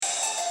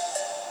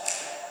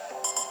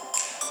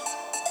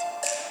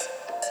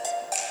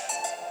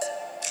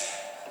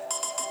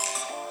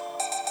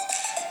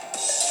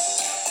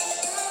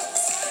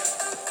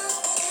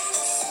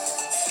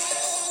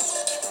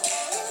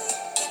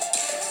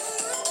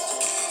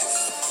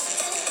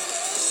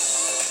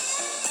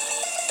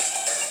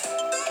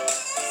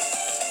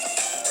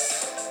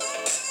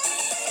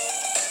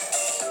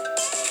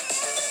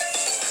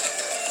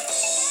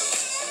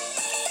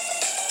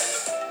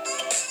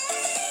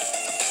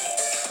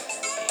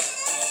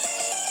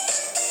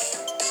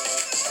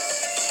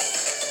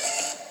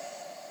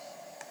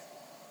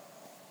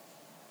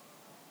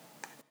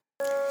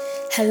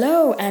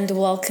Hello and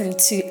welcome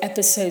to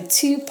episode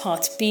 2,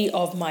 part B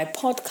of my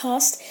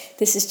podcast.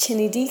 This is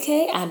Chinny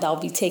DK and I'll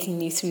be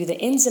taking you through the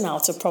ins and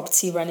outs of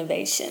property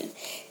renovation.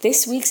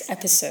 This week's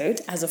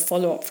episode, as a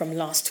follow-up from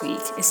last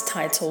week, is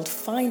titled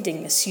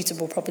Finding a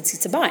Suitable Property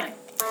to Buy.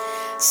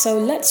 So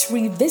let's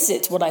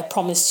revisit what I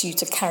promised you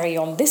to carry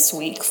on this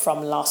week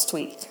from last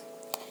week.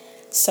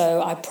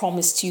 So I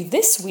promised you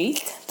this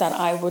week that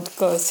I would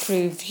go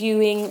through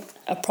viewing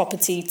a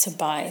property to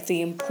buy,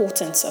 the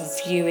importance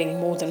of viewing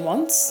more than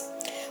once,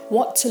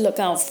 what to look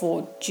out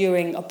for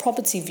during a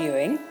property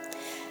viewing,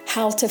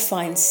 how to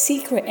find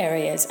secret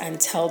areas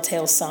and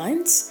telltale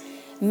signs,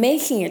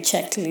 making a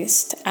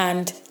checklist,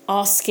 and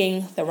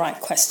asking the right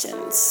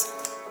questions.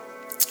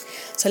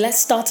 So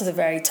let's start at the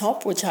very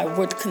top, which I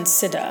would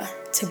consider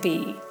to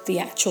be the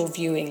actual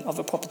viewing of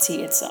a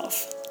property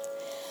itself.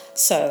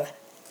 So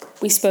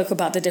we spoke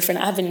about the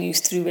different avenues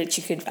through which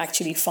you could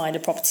actually find a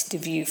property to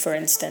view, for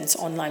instance,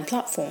 online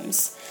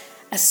platforms.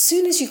 As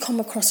soon as you come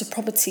across a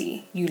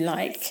property you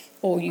like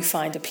or you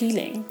find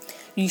appealing,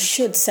 you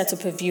should set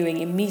up a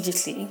viewing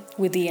immediately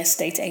with the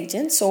estate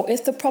agents, or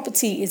if the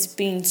property is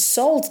being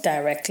sold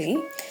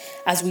directly,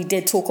 as we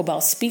did talk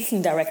about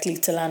speaking directly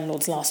to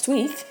landlords last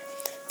week,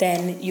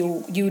 then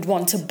you would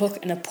want to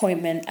book an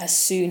appointment as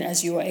soon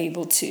as you are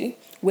able to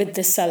with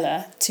the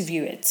seller to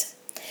view it.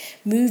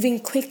 Moving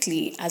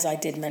quickly, as I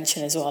did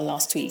mention as well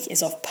last week,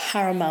 is of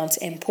paramount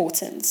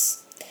importance.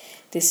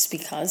 This is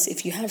because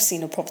if you have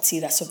seen a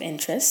property that's of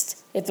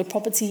interest, if the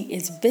property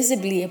is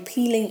visibly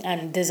appealing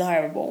and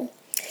desirable,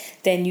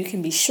 then you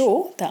can be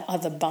sure that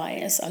other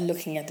buyers are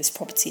looking at this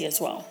property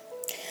as well.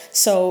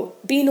 So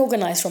being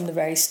organized from the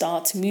very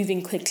start,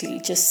 moving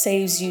quickly, just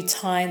saves you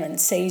time and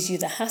saves you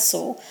the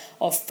hassle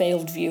of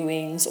failed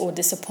viewings or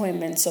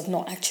disappointments of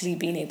not actually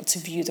being able to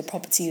view the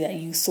property that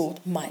you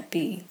thought might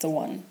be the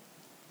one.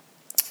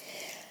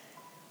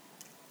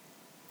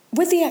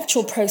 With the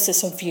actual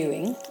process of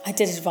viewing, I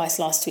did advise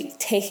last week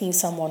taking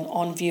someone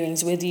on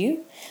viewings with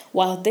you.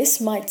 While this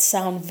might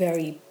sound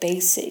very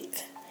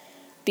basic,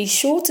 be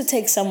sure to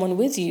take someone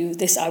with you.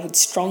 This I would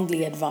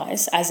strongly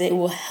advise, as it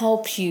will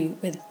help you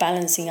with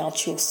balancing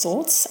out your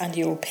thoughts and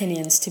your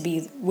opinions to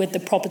do with the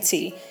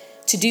property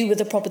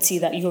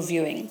that you're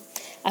viewing,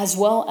 as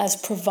well as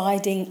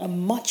providing a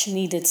much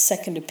needed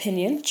second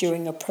opinion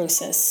during a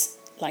process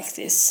like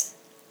this.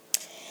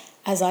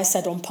 As I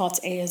said on part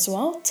A as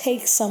well,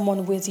 take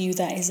someone with you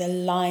that is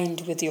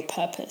aligned with your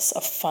purpose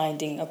of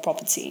finding a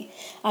property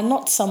and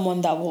not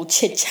someone that will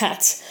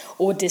chit-chat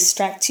or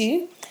distract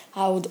you.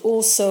 I would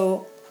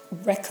also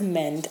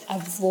recommend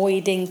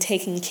avoiding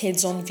taking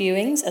kids on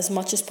viewings as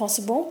much as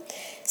possible,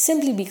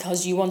 simply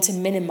because you want to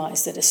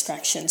minimize the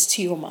distractions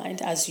to your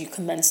mind as you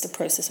commence the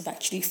process of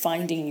actually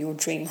finding your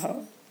dream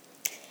home.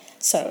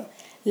 So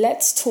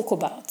let's talk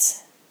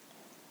about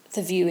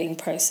the viewing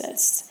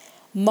process.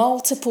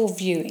 Multiple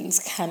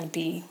viewings can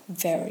be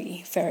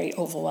very, very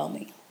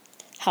overwhelming.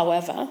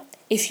 However,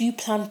 if you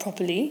plan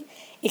properly,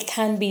 it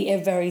can be a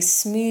very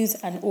smooth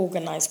and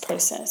organized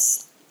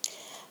process.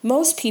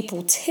 Most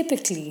people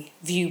typically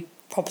view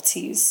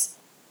properties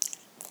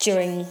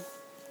during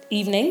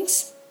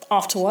evenings,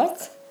 after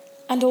work,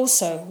 and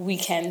also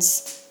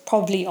weekends,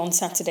 probably on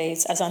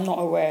Saturdays, as I'm not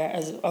aware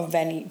of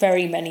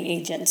very many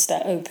agents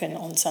that open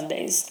on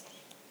Sundays.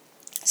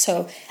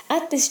 So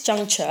at this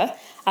juncture,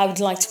 I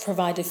would like to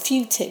provide a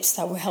few tips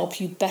that will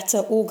help you better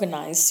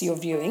organize your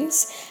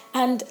viewings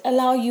and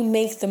allow you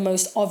make the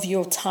most of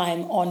your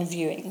time on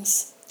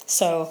viewings.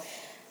 So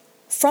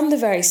from the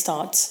very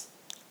start,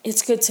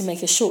 it's good to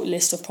make a short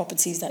list of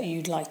properties that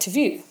you'd like to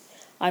view.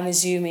 I'm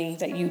assuming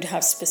that you'd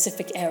have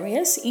specific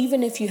areas.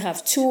 Even if you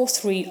have 2 or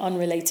 3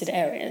 unrelated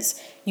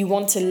areas, you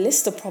want to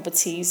list the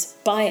properties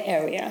by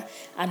area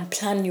and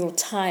plan your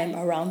time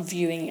around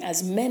viewing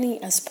as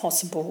many as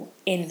possible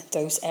in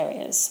those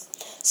areas.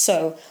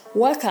 So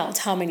work out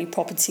how many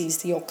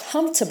properties you're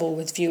comfortable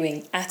with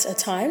viewing at a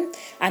time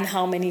and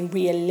how many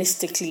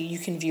realistically you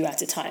can view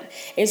at a time.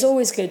 It's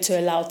always good to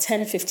allow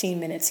 10-15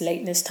 minutes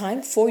lateness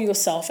time for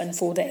yourself and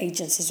for the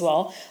agents as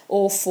well,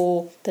 or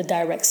for the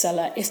direct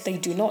seller if they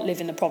do not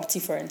live in the property,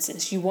 for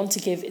instance. You want to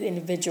give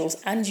individuals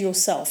and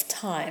yourself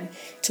time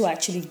to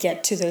actually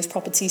get to those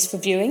properties for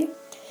viewing.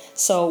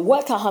 So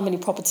work out how many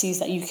properties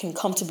that you can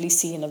comfortably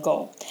see in a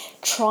go.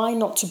 Try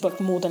not to book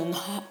more than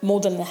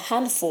a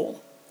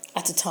handful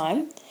at a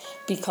time,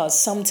 because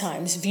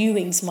sometimes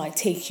viewings might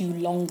take you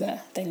longer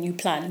than you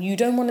plan. You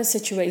don't want a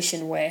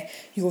situation where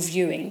you're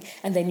viewing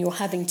and then you're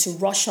having to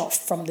rush off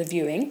from the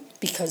viewing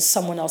because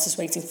someone else is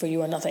waiting for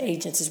you, another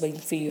agent is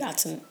waiting for you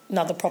at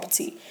another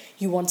property.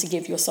 You want to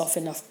give yourself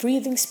enough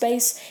breathing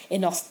space,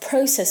 enough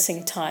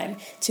processing time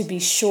to be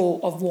sure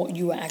of what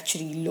you are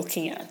actually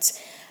looking at,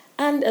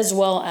 and as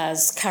well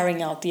as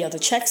carrying out the other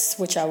checks,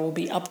 which I will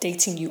be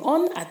updating you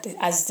on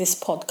as this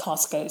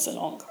podcast goes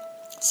along.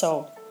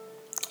 So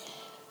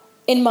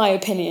In my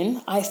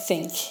opinion, I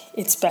think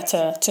it's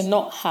better to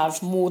not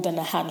have more than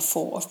a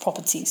handful of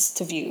properties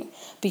to view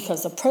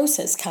because the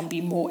process can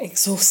be more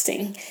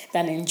exhausting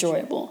than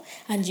enjoyable.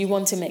 And you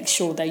want to make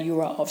sure that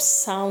you are of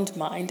sound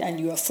mind and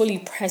you are fully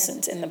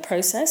present in the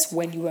process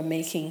when you are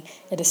making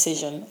a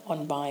decision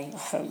on buying a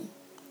home.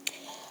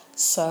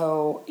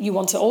 So you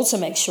want to also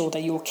make sure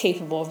that you're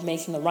capable of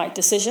making the right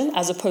decision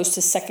as opposed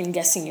to second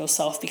guessing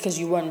yourself because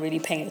you weren't really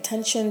paying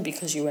attention,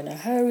 because you were in a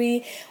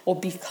hurry, or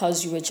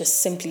because you were just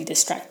simply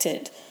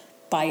distracted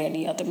by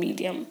any other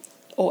medium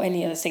or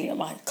any other thing that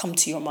might come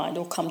to your mind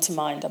or come to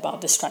mind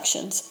about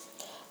distractions.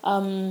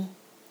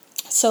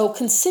 So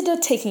consider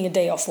taking a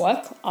day off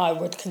work. I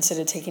would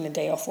consider taking a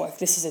day off work.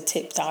 This is a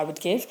tip that I would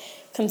give.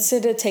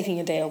 Consider taking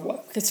a day off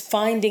work because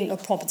finding a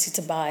property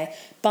to buy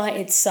by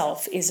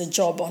itself is a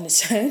job on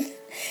its own.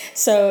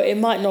 So it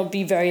might not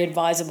be very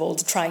advisable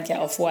to try and get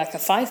off work at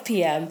 5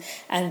 p.m.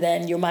 and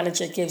then your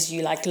manager gives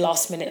you like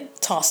last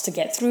minute tasks to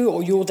get through,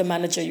 or you're the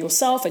manager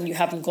yourself and you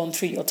haven't gone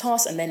through your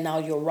tasks and then now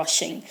you're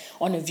rushing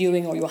on a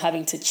viewing or you're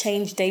having to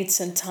change dates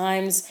and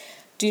times.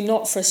 Do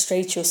not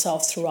frustrate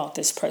yourself throughout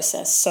this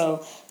process.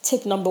 So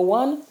tip number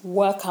 1,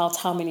 work out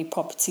how many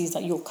properties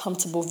that you're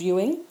comfortable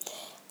viewing.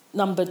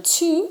 Number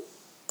 2,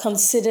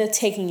 consider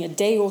taking a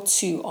day or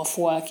 2 off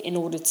work in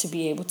order to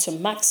be able to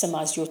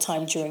maximize your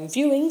time during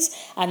viewings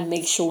and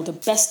make sure the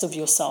best of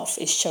yourself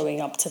is showing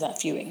up to that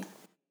viewing.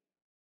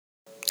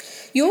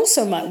 You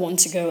also might want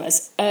to go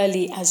as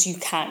early as you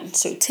can.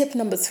 So tip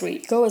number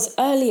 3, go as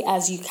early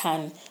as you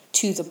can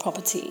to the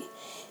property.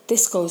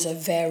 This goes a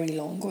very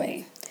long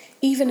way.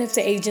 Even if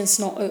the agent's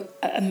not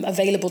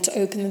available to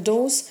open the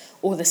doors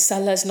or the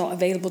seller's not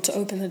available to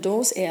open the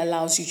doors, it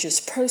allows you to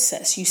just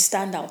process. You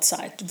stand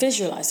outside,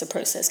 visualize the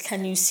process.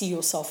 Can you see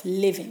yourself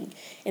living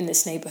in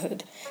this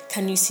neighborhood?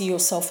 Can you see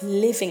yourself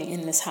living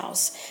in this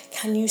house?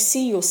 Can you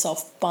see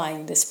yourself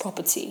buying this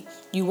property?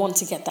 You want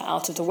to get that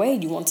out of the way.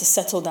 You want to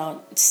settle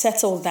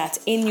that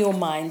in your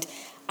mind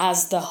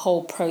as the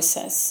whole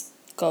process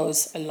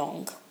goes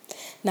along.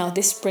 Now,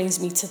 this brings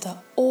me to the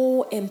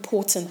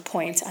all-important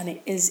point, and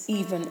it is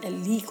even a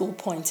legal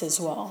point as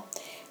well.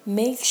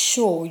 Make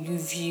sure you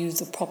view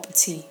the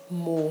property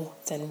more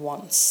than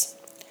once.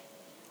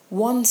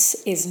 Once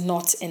is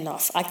not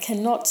enough. I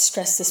cannot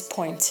stress this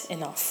point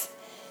enough.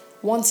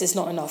 Once is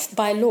not enough.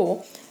 By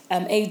law,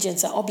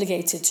 agents are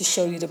obligated to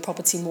show you the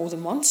property more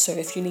than once. So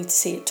if you need to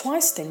see it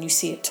twice, then you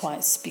see it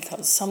twice.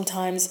 Because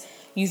sometimes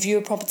you view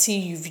a property,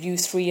 you view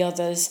 3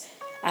 others,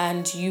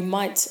 and you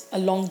might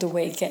along the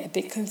way get a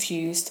bit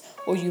confused,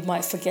 or you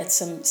might forget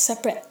some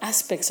separate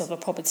aspects of a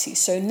property.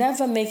 So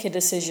never make a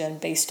decision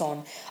based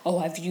on,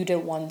 I viewed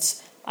it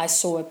once, I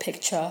saw a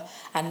picture,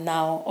 and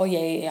now,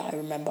 I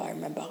remember,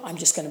 I'm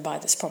just going to buy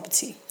this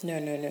property.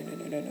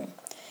 No.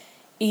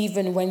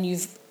 Even when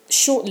you've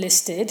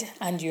shortlisted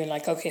and you're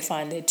like, okay,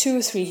 fine, there are 2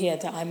 or 3 here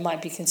that I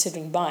might be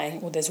considering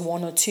buying, or there's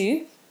 1 or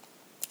 2,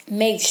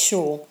 make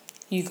sure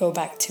you go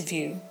back to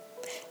view.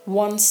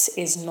 Once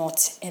is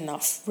not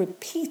enough.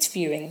 Repeat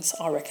viewings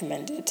are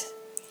recommended.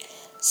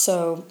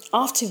 So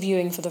after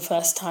viewing for the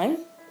first time,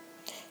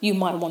 you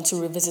might want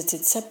to revisit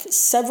it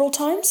several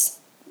times,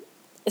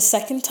 a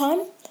second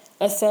time,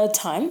 a third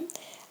time,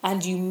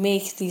 and you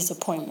make these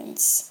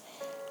appointments.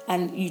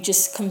 And you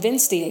just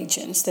convince the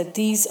agents that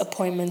these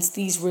appointments,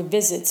 these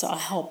revisits are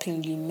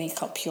helping you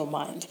make up your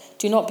mind.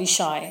 Do not be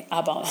shy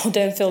about, or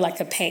don't feel like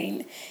a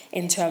pain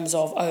in terms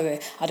of, I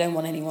don't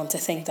want anyone to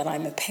think that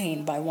I'm a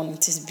pain by wanting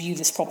to view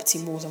this property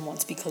more than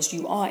once, because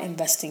you are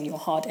investing your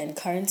hard-earned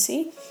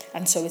currency.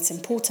 And so it's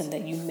important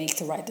that you make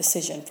the right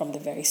decision from the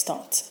very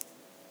start.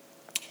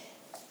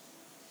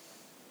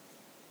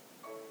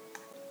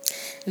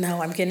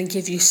 Now I'm going to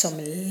give you some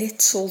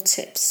little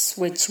tips,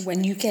 which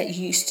when you get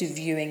used to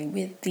viewing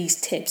with these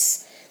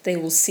tips, they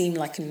will seem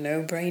like a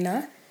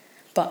no-brainer.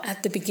 But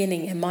at the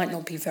beginning, it might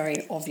not be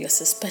very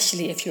obvious,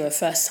 especially if you're a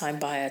first-time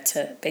buyer,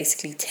 to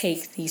basically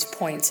take these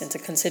points into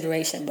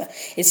consideration. But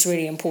it's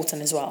really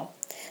important as well.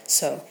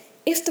 So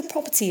if the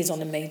property is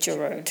on a major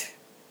road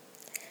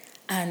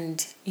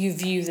and you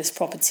view this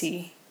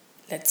property,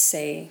 let's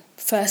say,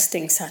 first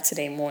thing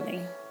Saturday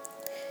morning,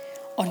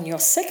 on your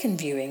second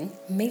viewing,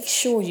 make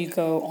sure you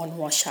go on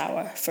rush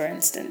hour, for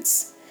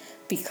instance,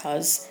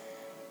 because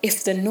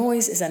if the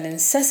noise is an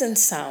incessant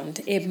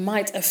sound, it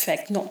might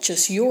affect not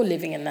just your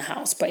living in the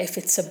house, but if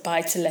it's a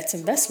buy-to-let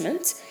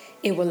investment,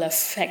 it will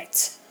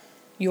affect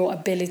your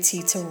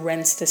ability to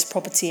rent this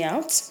property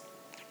out.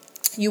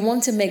 You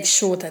want to make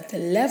sure that the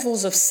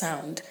levels of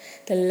sound,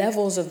 the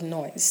levels of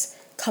noise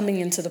coming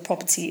into the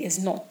property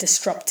is not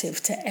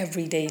disruptive to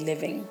everyday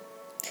living.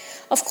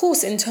 Of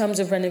course, in terms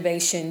of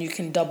renovation, you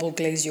can double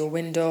glaze your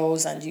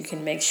windows and you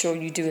can make sure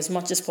you do as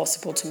much as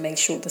possible to make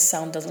sure the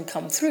sound doesn't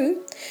come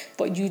through,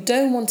 but you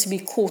don't want to be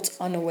caught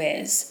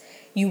unawares.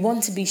 You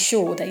want to be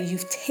sure that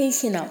you've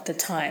taken out the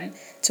time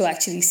to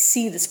actually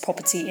see this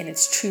property in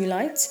its true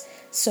light.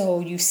 So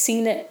you've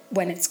seen it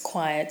when it's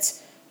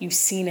quiet, you've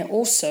seen it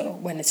also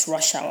when it's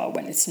rush hour,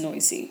 when it's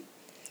noisy.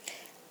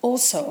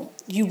 Also,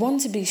 you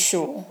want to be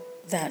sure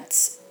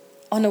that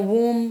on a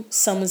warm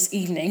summer's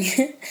evening,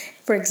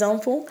 For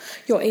example,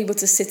 you're able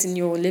to sit in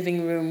your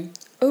living room,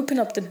 open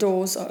up the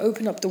doors or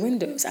open up the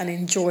windows and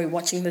enjoy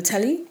watching the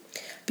telly.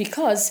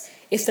 Because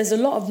if there's a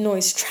lot of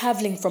noise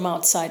traveling from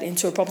outside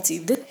into a property,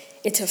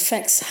 it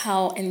affects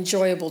how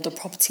enjoyable the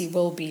property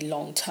will be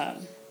long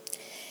term.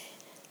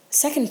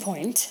 Second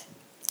point,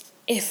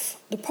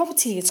 if the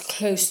property is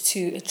close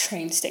to a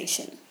train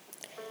station,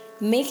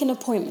 make an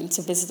appointment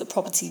to visit the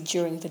property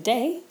during the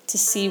day to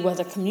see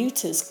whether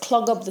commuters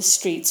clog up the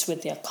streets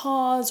with their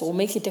cars or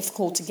make it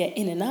difficult to get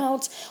in and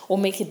out or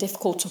make it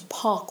difficult to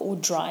park or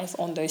drive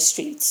on those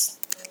streets.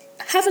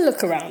 Have a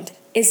look around.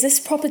 Is this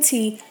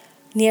property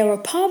near a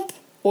pub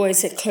or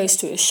is it close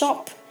to a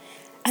shop?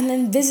 And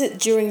then visit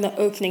during the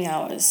opening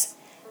hours.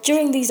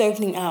 During these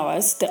opening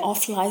hours, the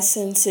off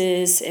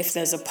licenses, if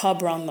there's a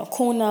pub around the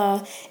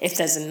corner, if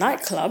there's a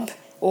nightclub,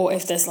 or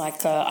if there's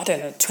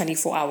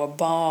 24-hour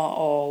bar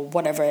or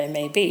whatever it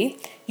may be,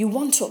 you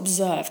want to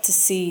observe to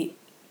see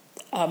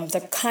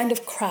the kind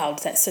of crowd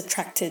that's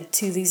attracted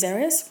to these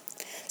areas.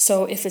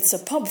 So if it's a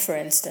pub, for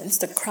instance,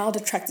 the crowd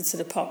attracted to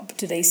the pub,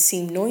 do they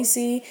seem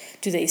noisy?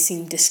 Do they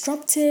seem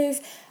disruptive?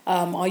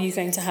 Are you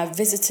going to have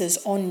visitors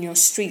on your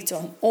street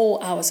on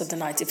all hours of the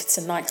night? If it's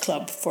a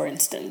nightclub, for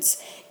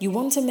instance, you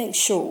want to make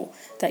sure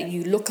that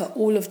you look at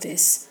all of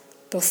this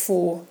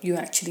before you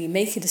actually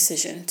make a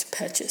decision to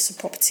purchase a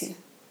property.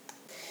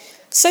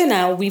 So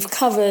now we've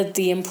covered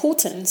the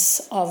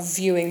importance of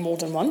viewing more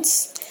than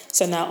once.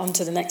 So now on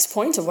to the next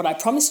point of what I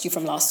promised you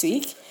from last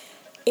week.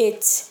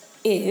 It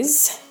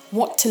is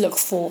what to look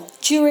for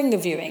during the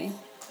viewing.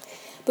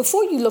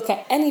 Before you look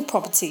at any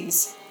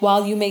properties,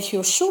 while you make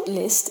your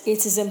shortlist,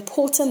 it is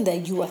important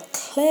that you are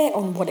clear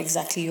on what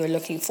exactly you're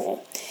looking for.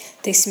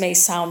 This may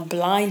sound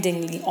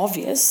blindingly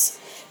obvious,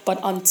 but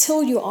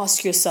until you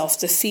ask yourself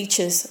the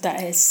features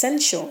that are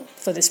essential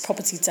for this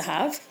property to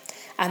have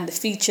and the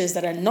features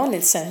that are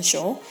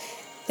non-essential,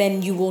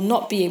 then you will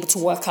not be able to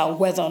work out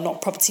whether or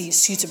not property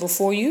is suitable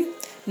for you,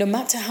 no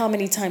matter how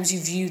many times you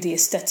view the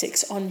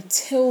aesthetics,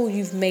 until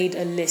you've made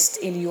a list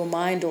in your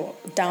mind or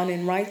down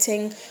in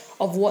writing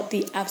of what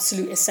the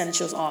absolute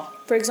essentials are.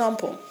 For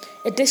example,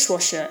 a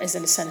dishwasher is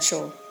an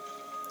essential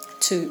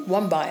to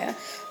one buyer,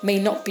 may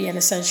not be an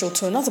essential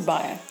to another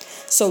buyer.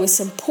 So it's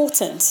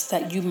important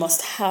that you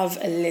must have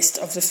a list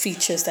of the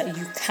features that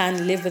you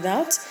can live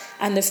without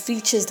and the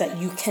features that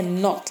you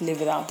cannot live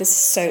without. This is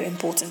so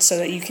important so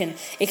that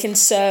it can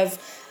serve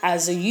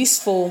as a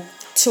useful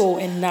tool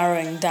in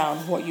narrowing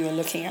down what you are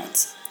looking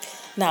at.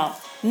 Now,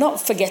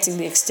 not forgetting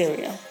the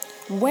exterior.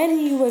 When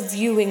you are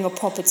viewing a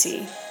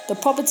property, the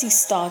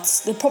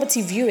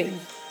property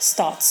viewing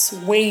starts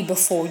way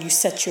before you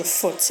set your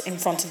foot in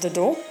front of the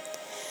door.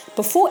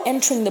 Before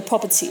entering the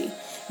property,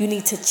 you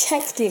need to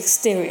check the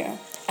exterior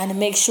and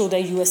make sure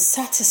that you are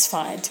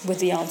satisfied with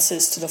the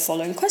answers to the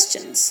following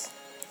questions.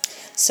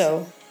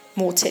 So,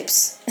 more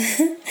tips.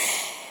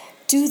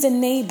 Do the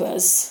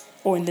neighbors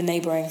or in the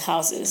neighboring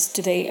houses,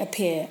 do they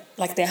appear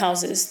like their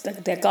houses,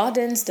 their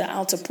gardens, their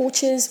outer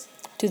porches,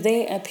 do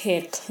they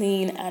appear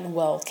clean and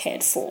well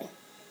cared for?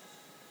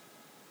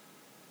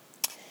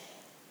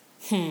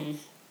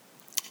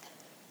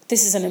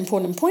 This is an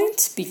important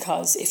point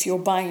because if you're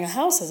buying a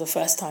house as a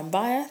first-time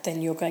buyer,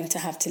 then you're going to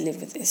have to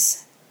live with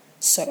this.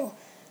 So,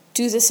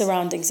 do the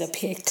surroundings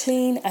appear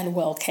clean and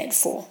well cared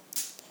for?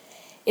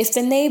 If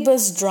the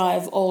neighbors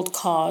drive old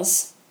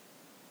cars,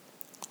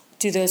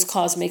 do those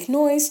cars make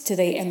noise? Do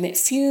they emit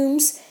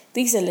fumes?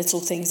 These are little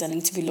things that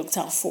need to be looked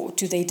out for.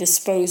 Do they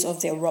dispose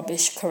of their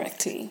rubbish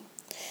correctly?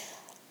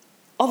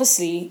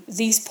 Obviously,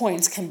 these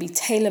points can be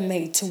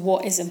tailor-made to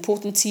what is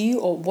important to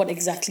you or what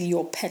exactly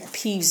your pet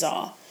peeves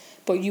are.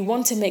 But you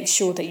want to make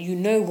sure that you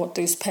know what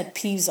those pet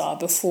peeves are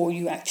before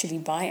you actually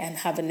buy and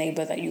have a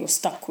neighbor that you're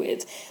stuck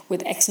with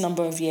X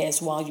number of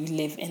years while you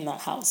live in that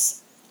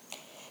house.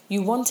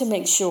 You want to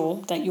make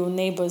sure that your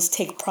neighbors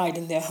take pride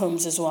in their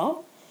homes as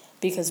well,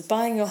 because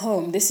buying a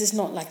home, this is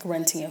not like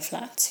renting a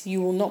flat.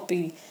 You will not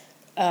be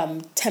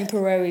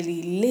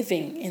temporarily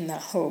living in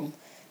that home,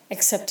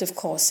 except, of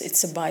course,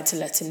 it's a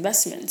buy-to-let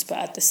investment. But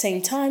at the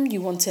same time, you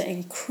want to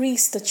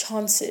increase the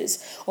chances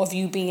of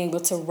you being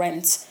able to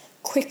rent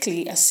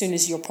quickly as soon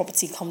as your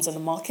property comes on the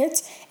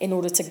market in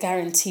order to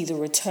guarantee the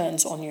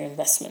returns on your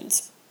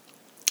investment.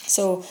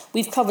 So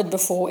we've covered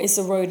before, is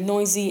the road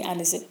noisy and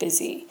is it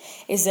busy?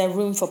 Is there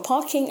room for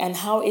parking and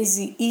how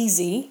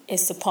easy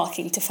is the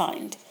parking to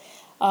find?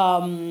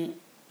 Does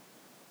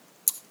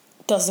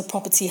the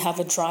property have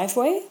a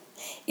driveway?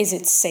 Is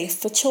it safe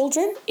for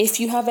children? If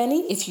you have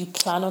any, if you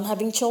plan on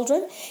having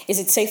children, is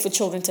it safe for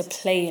children to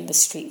play in the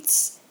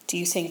streets? Do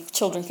you think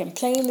children can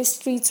play in the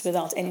streets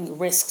without any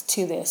risk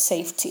to their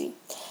safety?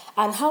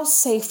 And how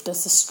safe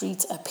does the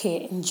street appear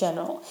in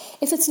general?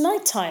 If it's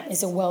nighttime,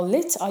 is it well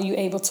lit? Are you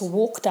able to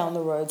walk down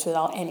the roads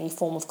without any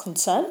form of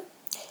concern?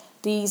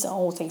 These are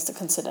all things to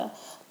consider.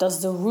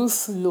 Does the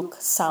roof look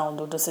sound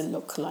or does it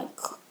look like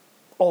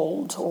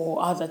old,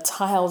 or are the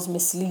tiles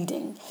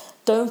misleading?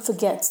 Don't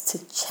forget to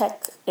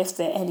check if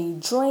there are any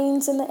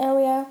drains in the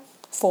area.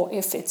 For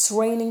if it's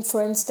raining,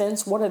 for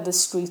instance, what are the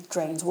street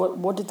drains?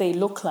 What do they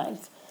look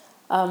like?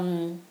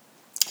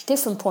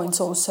 Different points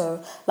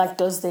also, like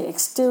does the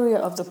exterior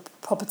of the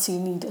property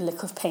need a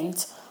lick of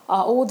paint?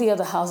 Are all the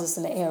other houses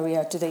in the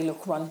area, do they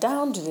look run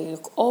down? Do they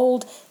look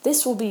old?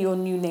 This will be your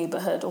new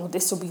neighborhood, or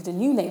this will be the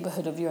new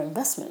neighborhood of your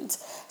investment.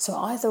 So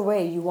either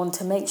way, you want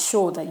to make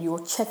sure that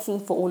you're checking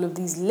for all of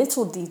these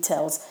little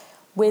details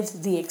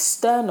with the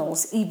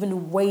externals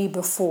even way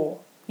before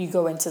you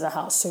go into the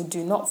house. So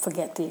do not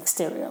forget the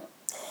exterior.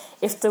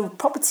 If the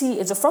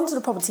front of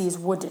the property is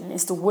wooden,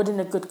 is the wood in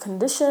a good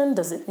condition?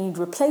 Does it need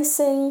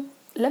replacing?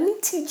 Let me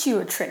teach you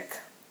a trick.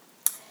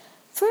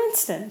 For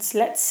instance,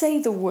 let's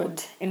say the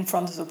wood in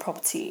front of the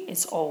property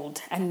is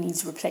old and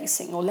needs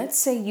replacing, or let's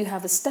say you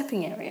have a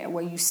stepping area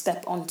where you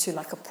step onto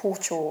like a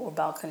porch or a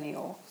balcony,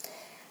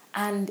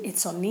 and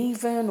it's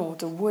uneven, or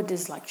the wood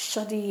is like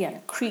shuddy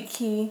and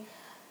creaky.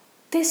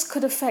 This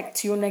could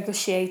affect your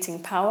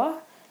negotiating power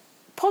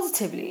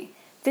positively.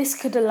 This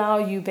could allow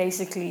you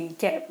basically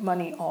get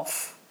money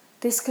off.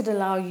 This could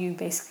allow you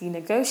basically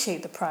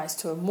negotiate the price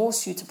to a more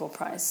suitable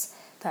price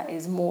that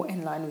is more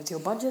in line with your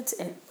budget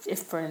if,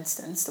 for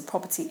instance, the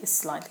property is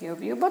slightly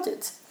over your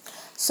budget.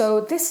 So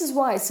this is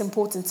why it's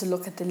important to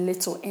look at the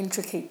little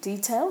intricate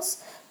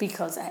details,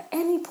 because at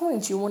any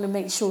point you want to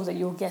make sure that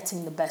you're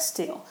getting the best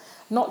deal.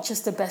 Not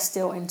just the best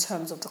deal in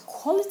terms of the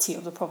quality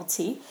of the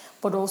property,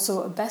 but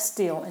also a best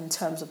deal in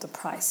terms of the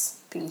price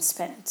being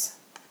spent.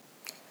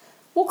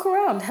 Walk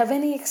around. Have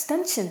any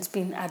extensions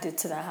been added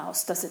to the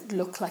house? Does it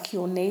look like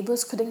your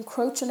neighbors could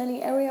encroach on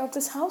any area of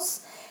this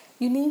house?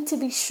 You need to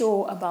be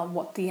sure about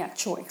what the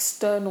actual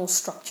external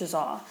structures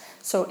are.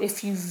 So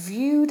if you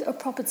viewed a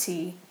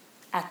property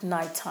at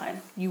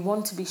nighttime, you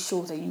want to be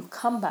sure that you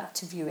come back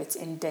to view it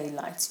in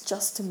daylight,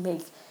 just to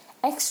make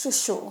extra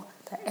sure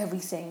that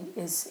everything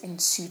is in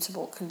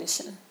suitable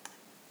condition.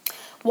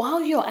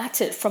 While you're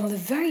at it, from the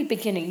very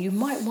beginning, you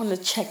might want to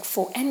check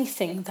for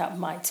anything that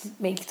might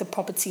make the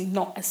property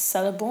not as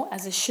sellable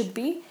as it should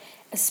be,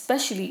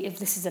 especially if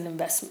this is an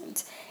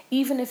investment.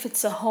 Even if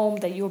it's a home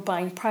that you're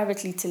buying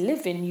privately to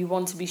live in, you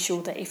want to be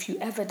sure that if you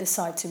ever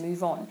decide to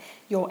move on,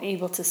 you're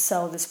able to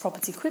sell this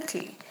property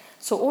quickly.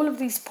 So all of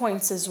these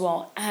points as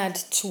well add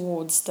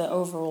towards the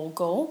overall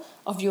goal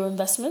of your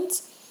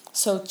investment.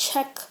 So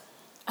check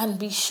and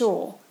be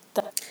sure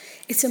that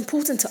it's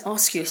important to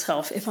ask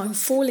yourself, if I'm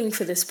falling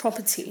for this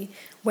property,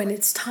 when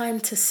it's time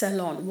to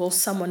sell on, will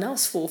someone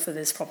else fall for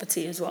this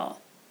property as well?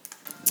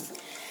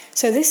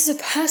 So this is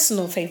a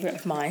personal favorite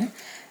of mine,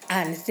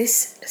 and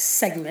this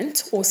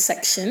segment or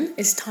section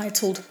is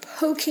titled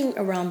Poking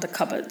Around the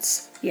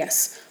Cupboards.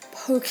 Yes,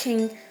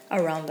 poking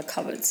around the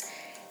cupboards.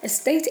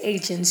 Estate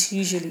agents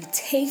usually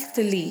take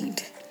the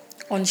lead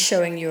on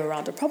showing you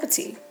around a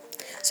property.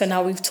 So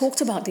now we've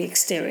talked about the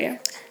exterior.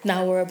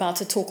 Now we're about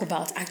to talk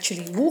about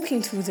actually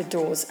walking through the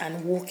doors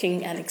and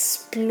walking and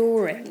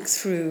exploring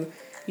through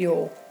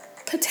your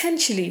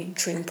potentially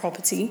dream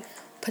property,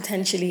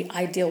 potentially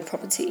ideal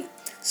property.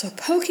 So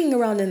poking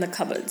around in the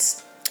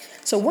cupboards.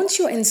 So once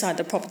you're inside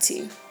the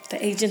property,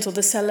 the agent or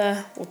the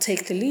seller will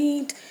take the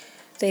lead.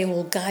 They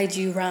will guide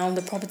you around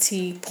the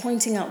property,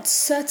 pointing out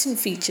certain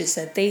features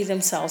that they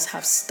themselves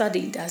have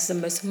studied as the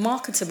most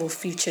marketable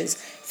features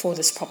for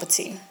this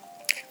property.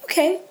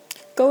 Okay,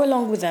 go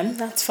along with them,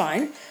 that's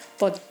fine,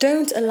 but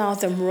don't allow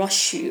them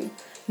rush you,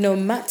 no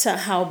matter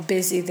how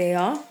busy they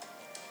are.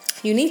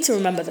 You need to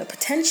remember that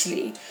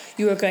potentially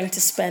you are going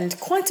to spend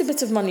quite a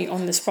bit of money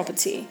on this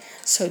property,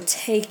 so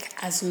take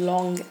as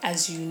long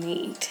as you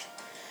need.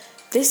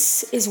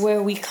 This is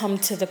where we come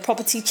to the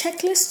property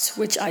checklist,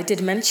 which I did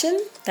mention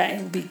that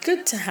it would be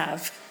good to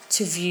have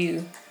to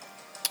view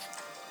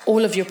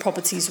all of your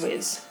properties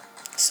with.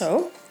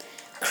 So,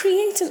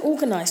 create an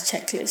organized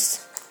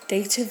checklist.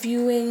 Data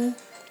viewing,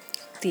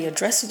 the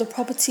address of the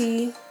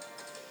property,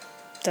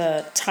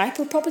 the type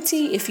of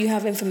property, if you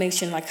have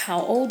information like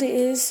how old it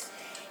is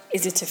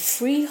it a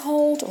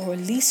freehold or a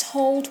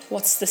leasehold?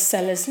 What's the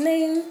seller's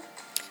name?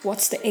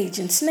 What's the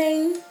agent's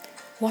name?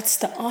 What's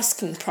the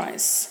asking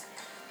price?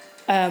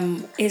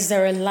 Is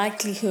there a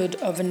likelihood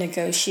of a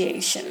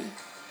negotiation?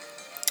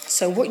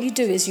 So what you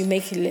do is you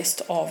make a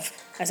list of,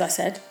 as I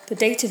said, the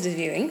date of the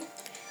viewing,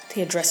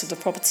 the address of the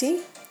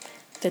property,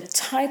 the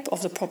type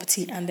of the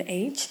property and the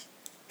age,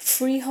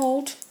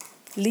 freehold,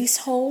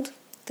 leasehold,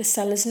 the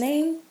seller's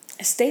name,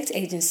 estate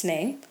agent's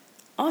name,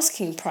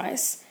 asking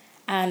price,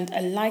 and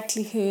a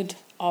likelihood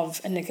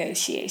of a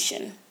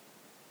negotiation.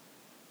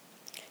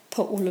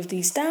 Put all of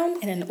these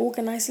down in an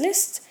organized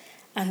list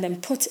and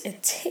then put a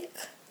tick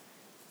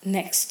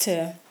next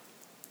to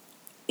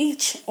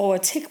each, or a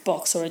tick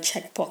box or a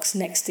check box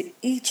next to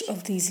each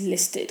of these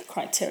listed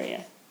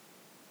criteria.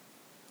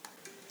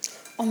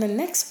 On the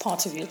next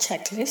part of your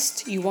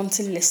checklist, you want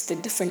to list the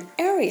different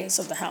areas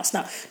of the house.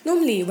 Now,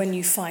 normally when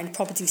you find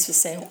properties for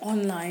sale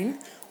online,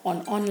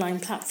 on online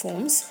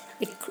platforms,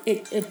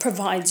 it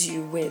provides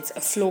you with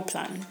a floor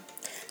plan.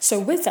 So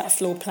with that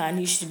floor plan,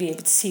 you should be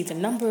able to see the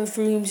number of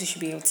rooms, you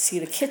should be able to see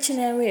the kitchen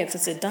area, if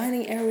there's a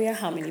dining area,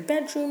 how many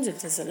bedrooms,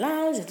 if there's a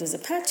lounge, if there's a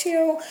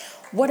patio,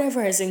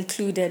 whatever is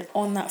included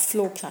on that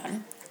floor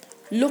plan.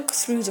 Look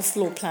through the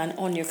floor plan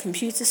on your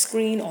computer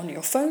screen, on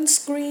your phone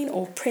screen,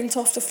 or print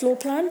off the floor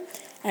plan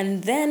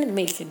and then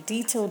make a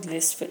detailed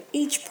list for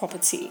each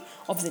property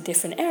of the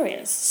different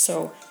areas.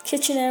 So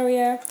kitchen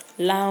area,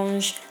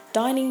 lounge,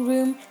 dining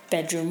room,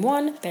 bedroom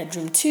 1,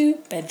 bedroom 2,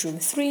 bedroom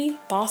 3,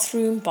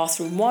 bathroom,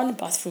 bathroom 1,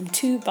 bathroom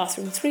 2,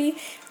 bathroom 3,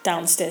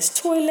 downstairs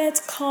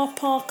toilet, car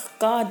park,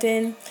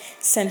 garden,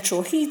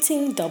 central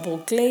heating, double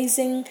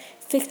glazing,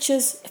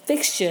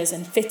 fixtures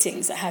and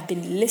fittings that have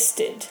been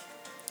listed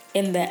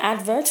in the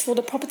advert for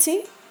the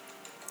property.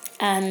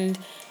 And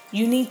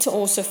you need to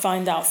also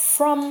find out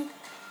from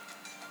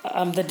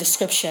the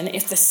description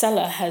if the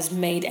seller has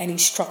made any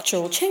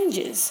structural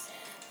changes.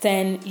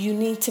 Then you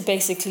need to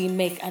basically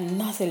make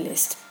another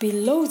list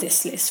below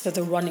this list for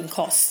the running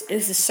costs.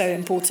 This is so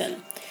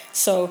important.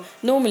 So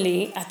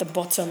normally at the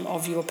bottom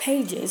of your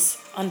pages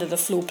under the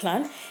floor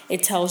plan,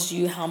 it tells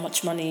you how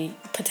much money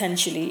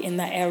potentially in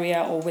that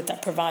area or with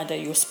that provider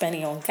you're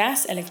spending on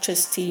gas,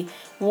 electricity,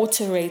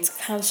 water rates,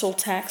 council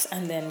tax,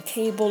 and then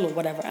cable or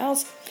whatever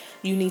else.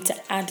 You need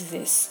to add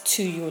this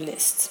to your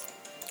list.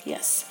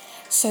 Yes.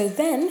 So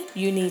then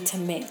you need to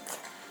make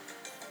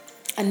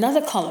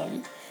another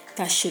column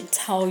that should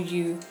tell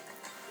you,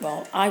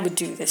 well, I would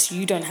do this,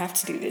 you don't have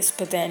to do this,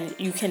 but then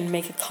you can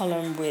make a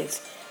column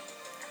with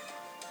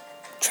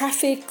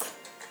traffic,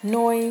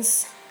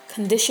 noise,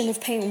 condition of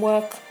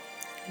paintwork,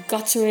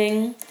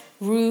 guttering,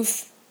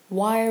 roof,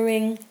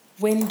 wiring,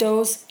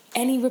 windows,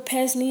 any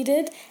repairs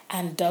needed,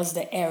 and does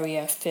the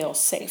area feel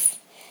safe?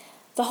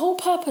 The whole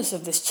purpose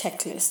of this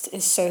checklist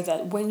is so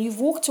that when you've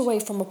walked away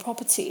from a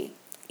property,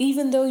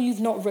 even though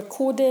you've not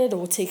recorded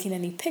or taken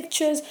any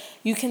pictures,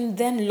 you can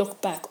then look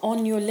back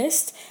on your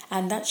list,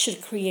 and that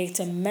should create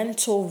a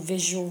mental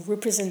visual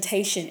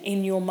representation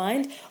in your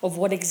mind of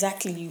what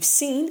exactly you've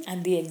seen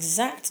and the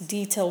exact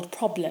detailed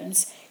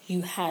problems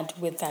you had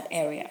with that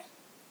area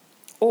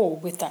or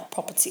with that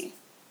property.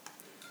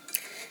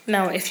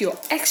 Now, if you're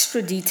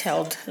extra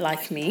detailed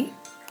like me,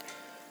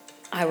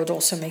 I would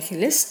also make a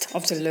list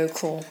of the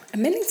local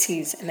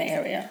amenities in the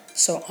area.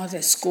 So are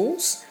there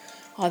schools?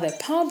 Are there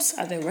pubs?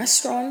 Are there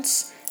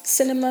restaurants?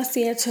 Cinema,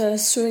 theatre,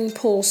 swimming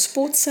pool,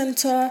 sports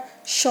centre,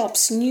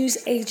 shops, news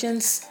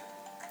agents,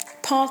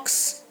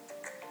 parks?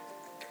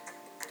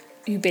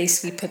 You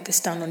basically put this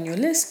down on your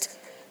list,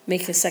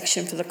 make a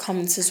section for the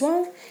comments as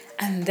well,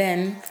 and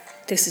then,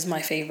 this is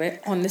my favourite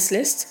on this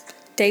list,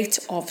 date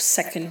of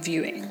second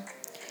viewing.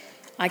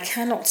 I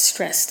cannot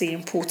stress the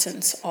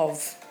importance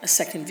of a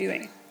second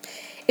viewing.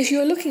 If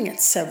you're looking at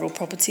several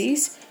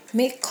properties,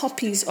 make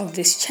copies of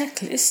this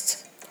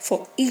checklist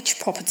for each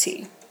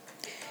property.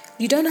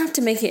 You don't have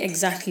to make it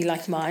exactly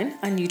like mine,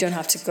 and you don't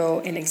have to go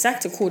in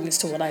exact accordance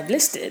to what I've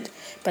listed.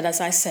 But as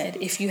I said,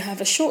 if you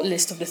have a short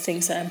list of the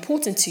things that are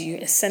important to you,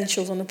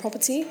 essentials on the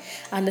property,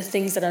 and the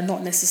things that are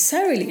not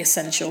necessarily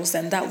essentials,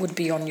 then that would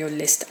be on your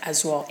list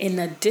as well, in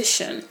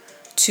addition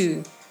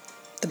to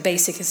the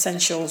basic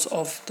essentials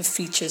of the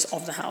features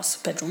of the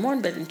house. Bedroom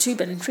 1, bedroom 2,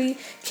 bedroom 3,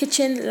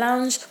 kitchen,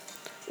 lounge,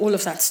 all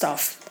of that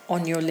stuff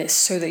on your list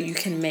so that you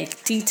can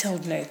make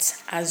detailed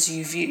notes as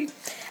you view.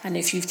 And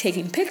if you've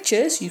taken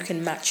pictures, you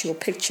can match your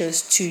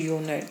pictures to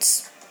your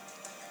notes.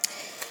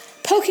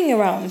 Poking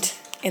around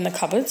in the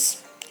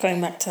cupboards,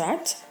 going back to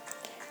that,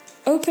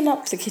 open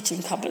up the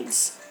kitchen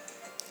cupboards.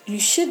 You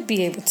should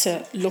be able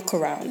to look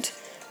around.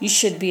 You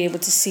should be able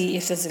to see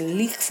if there's a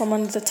leak from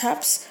under the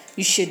taps.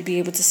 You should be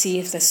able to see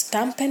if there's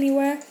damp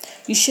anywhere.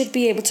 You should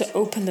be able to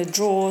open the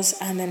drawers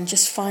and then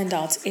just find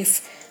out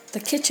if the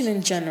kitchen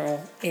in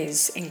general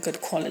is in good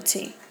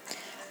quality.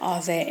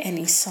 Are there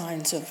any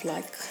signs of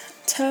like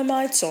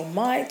termites or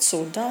mites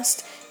or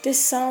dust? This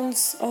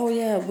sounds, oh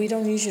yeah, we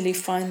don't usually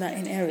find that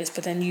in areas,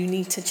 but then you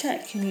need to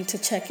check. You need to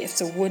check if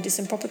the wood is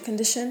in proper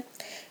condition.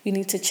 You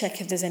need to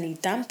check if there's any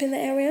damp in the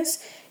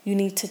areas. You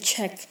need to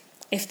check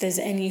if there's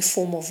any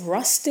form of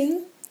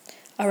rusting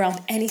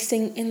around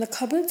anything in the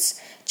cupboards.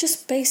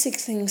 Just basic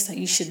things that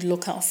you should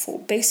look out for.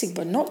 Basic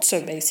but not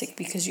so basic,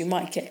 because you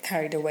might get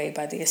carried away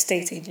by the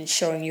estate agent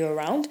showing you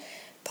around.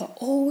 But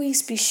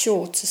always be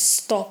sure to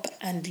stop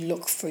and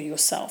look for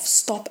yourself.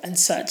 Stop and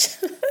search.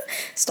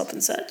 Stop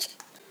and search.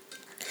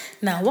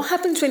 Now, what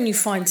happens when you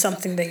find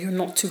something that you're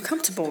not too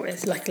comfortable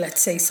with? Like,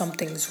 let's say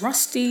something's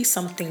rusty,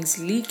 something's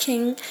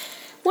leaking.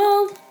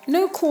 Well,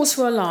 no cause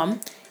for alarm.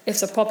 If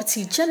the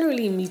property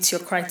generally meets your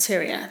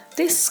criteria,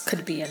 this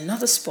could be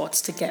another spot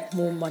to get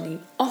more money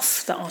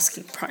off the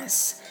asking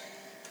price.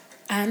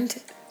 And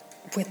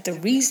with the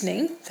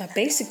reasoning that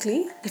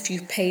basically, if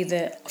you pay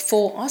the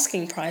full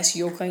asking price,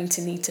 you're going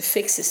to need to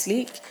fix this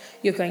leak,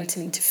 you're going to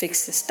need to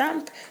fix this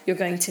damp, you're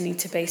going to need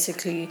to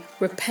basically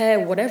repair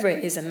whatever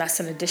it is, and that's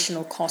an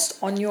additional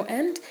cost on your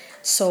end.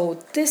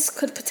 So this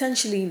could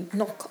potentially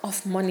knock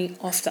off money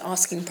off the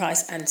asking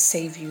price and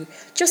save you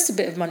just a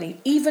bit of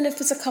money. Even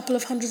if it's a couple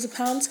of hundreds of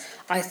pounds,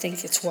 I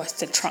think it's worth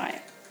the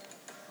try.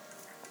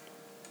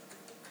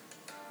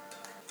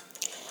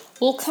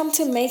 We'll come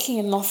to making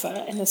an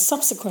offer in a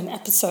subsequent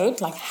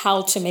episode, like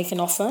how to make an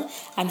offer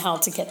and how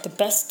to get the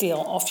best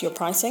deal off your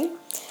pricing.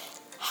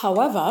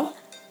 However,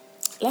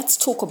 let's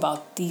talk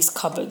about these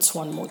cupboards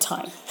one more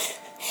time.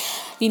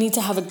 You need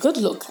to have a good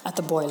look at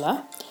the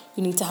boiler.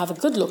 You need to have a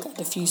good look at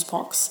the fuse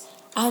box.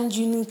 And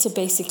you need to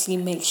basically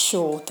make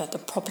sure that the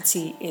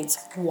property is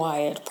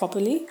wired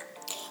properly.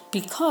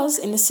 Because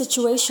in a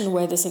situation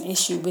where there's an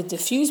issue with the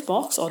fuse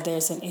box or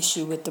there's an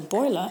issue with the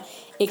boiler,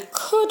 it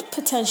could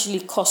potentially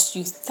cost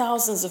you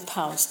thousands of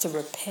pounds to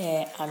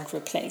repair and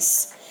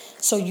replace.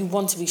 So you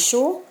want to be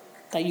sure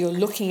that you're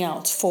looking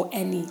out for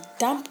any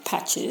damp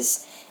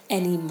patches,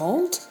 any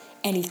mold,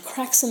 any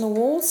cracks in the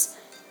walls.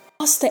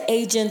 Ask the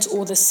agent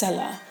or the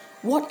seller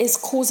what is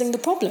causing the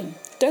problem.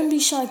 Don't be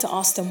shy to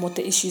ask them what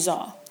the issues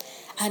are.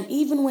 And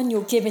even when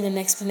you're giving an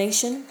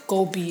explanation,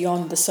 go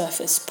beyond the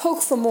surface.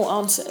 Poke for more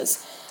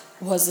answers.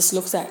 Was this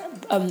looked at?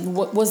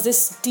 Was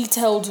this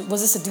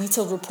a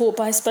detailed report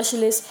by a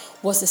specialist?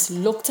 Was this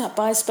looked at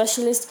by a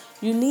specialist?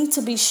 You need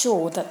to be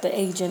sure that the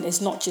agent is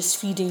not just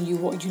feeding you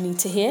what you need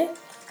to hear.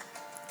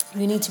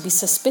 You need to be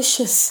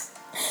suspicious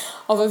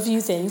of a few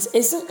things.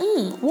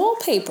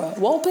 Wallpaper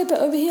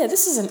over here.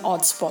 This is an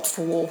odd spot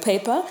for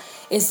wallpaper.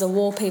 Is the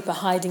wallpaper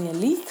hiding a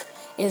leak?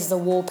 Is the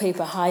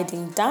wallpaper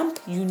hiding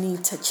damp? You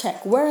need to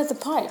check. Where are the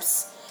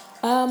pipes?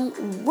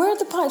 Where are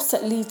the pipes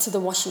that lead to the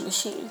washing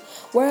machine?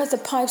 Where are the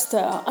pipes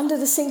that are under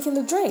the sink in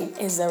the drain?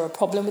 Is there a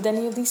problem with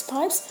any of these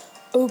pipes?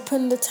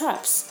 Open the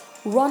taps.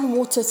 Run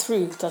water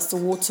through. Does the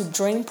water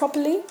drain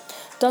properly?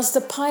 Does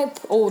the pipe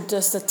or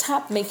does the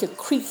tap make a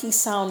creaky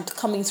sound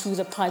coming through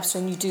the pipes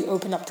when you do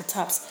open up the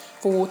taps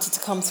for water to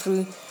come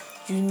through?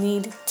 You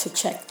need to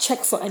check. Check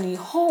for any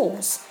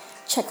holes.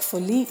 Check for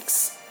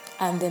leaks.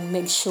 And then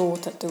make sure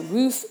that the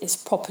roof is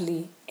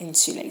properly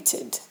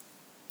insulated.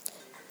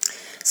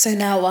 So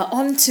now we're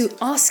on to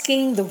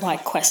asking the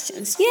right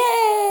questions.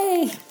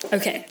 Yay!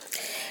 Okay,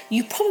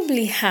 you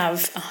probably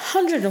have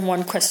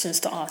 101 questions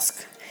to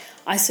ask.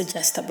 I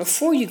suggest that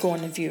before you go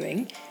on a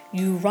viewing,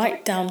 you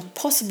write down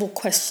possible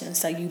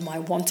questions that you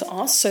might want to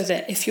ask so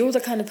that if you're the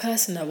kind of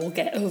person that will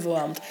get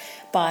overwhelmed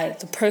by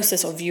the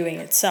process of viewing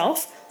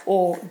itself,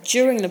 or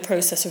during the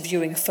process of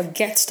viewing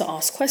forgets to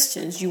ask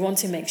questions, you want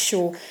to make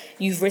sure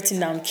you've written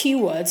down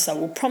keywords that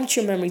will prompt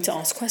your memory to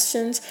ask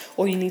questions,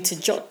 or you need to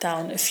jot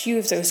down a few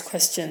of those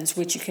questions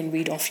which you can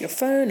read off your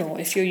phone, or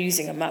if you're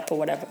using a map or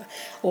whatever,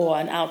 or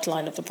an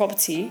outline of the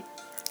property,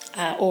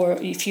 or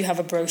if you have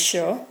a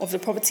brochure of the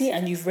property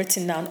and you've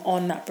written down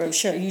on that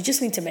brochure, you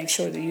just need to make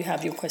sure that you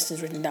have your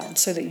questions written down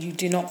so that you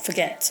do not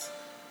forget.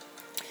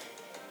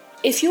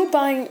 If you're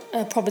buying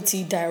a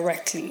property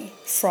directly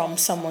from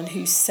someone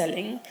who's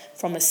selling,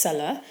 from a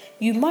seller,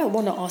 you might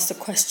want to ask the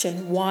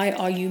question, why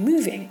are you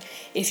moving?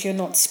 If you're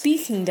not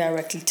speaking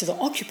directly to the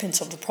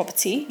occupants of the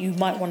property, you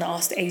might want to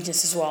ask the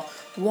agents as well,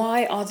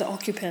 why are the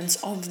occupants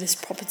of this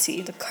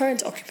property, the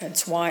current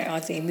occupants, why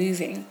are they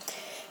moving?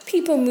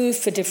 People move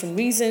for different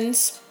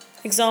reasons.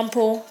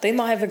 Example, they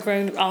might have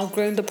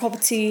outgrown the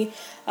property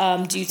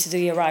due to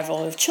the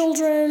arrival of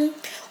children,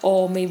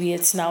 or maybe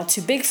it's now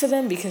too big for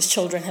them because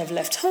children have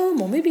left home,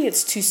 or maybe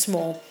it's too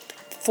small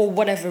for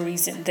whatever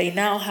reason. They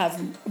now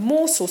have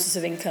more sources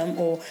of income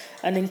or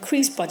an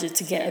increased budget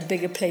to get a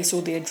bigger place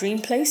or their dream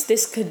place.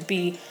 This could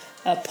be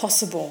a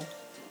possible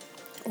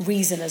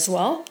reason as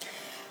well.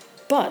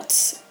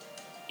 But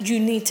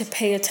you need to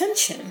pay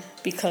attention,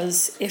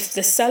 because if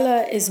the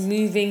seller is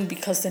moving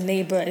because the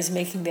neighbor is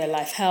making their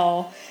life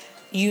hell,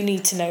 you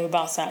need to know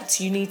about that.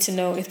 You need to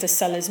know if the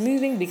seller is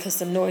moving because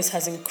the noise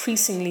has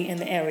increasingly in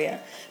the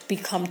area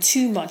become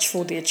too much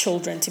for their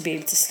children to be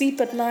able to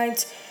sleep at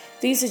night.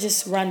 These are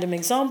just random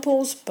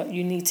examples, but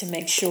you need to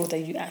make sure that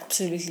you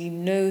absolutely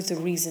know the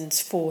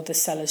reasons for the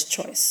seller's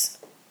choice.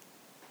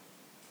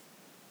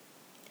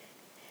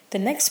 The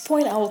next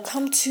point I will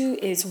come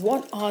to is,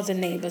 what are the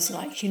neighbors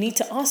like? You need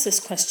to ask this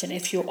question.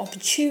 If you're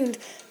opportuned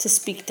to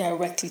speak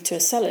directly to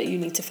a seller, you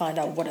need to find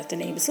out what are the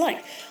neighbors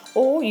like.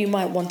 Or you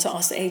might want to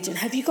ask the agent,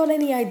 have you got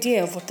any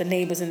idea of what the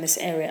neighbors in this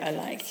area are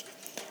like?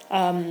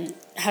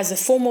 Has a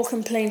formal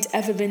complaint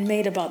ever been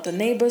made about the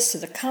neighbors to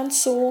the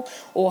council,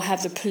 or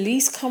have the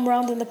police come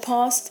round in the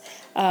past?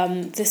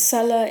 The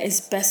seller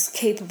is best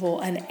capable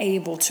and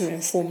able to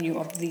inform you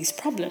of these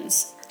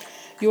problems.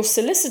 Your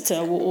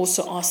solicitor will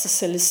also ask the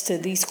solicitor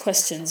these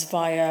questions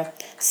via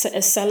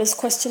a seller's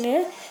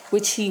questionnaire,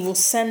 which he will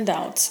send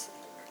out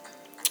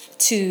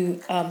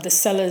to the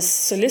seller's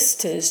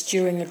solicitors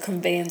during a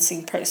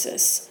conveyancing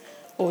process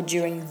or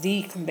during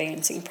the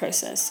conveyancing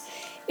process.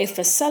 If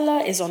a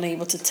seller is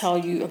unable to tell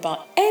you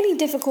about any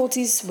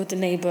difficulties with the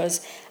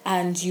neighbors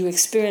and you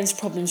experience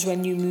problems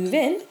when you move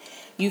in,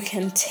 you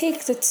can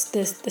take the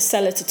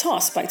seller to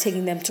task by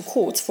taking them to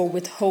court for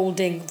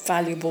withholding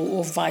valuable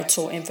or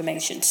vital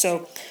information.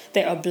 So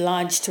they're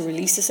obliged to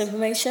release this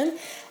information,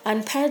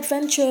 and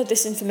peradventure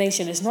this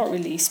information is not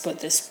released,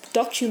 but this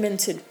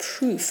documented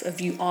proof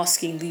of you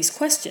asking these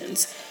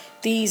questions.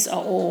 This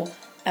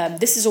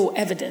is all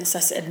evidence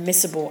that's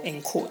admissible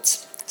in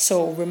court.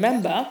 So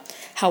remember,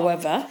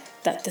 however,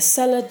 that the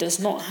seller does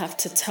not have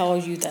to tell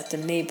you that the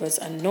neighbors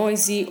are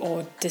noisy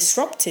or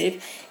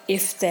disruptive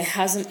if there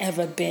hasn't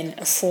ever been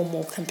a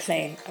formal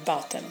complaint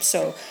about them.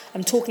 So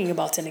I'm talking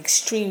about an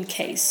extreme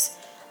case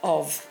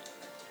of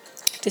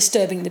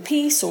disturbing the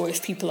peace, or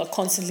if people are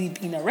constantly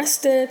being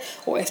arrested,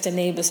 or if the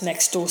neighbors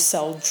next door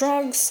sell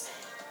drugs.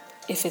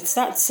 If it's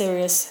that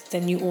serious,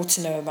 then you ought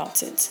to know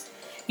about it.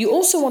 You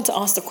also want to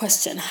ask the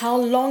question, how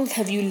long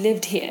have you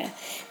lived here?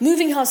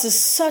 Moving house is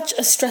such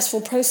a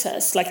stressful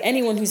process. Like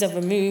anyone who's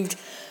ever moved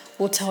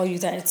will tell you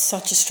that it's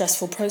such a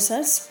stressful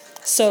process.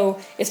 So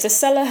if the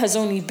seller has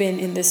only been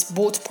in this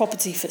bought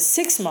property for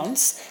 6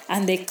 months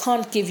and they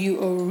can't give you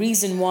a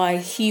reason why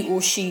he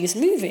or she is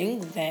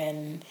moving,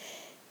 then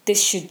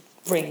this should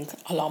ring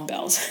alarm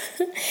bells.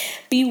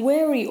 Be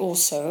wary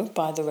also,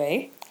 by the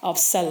way, of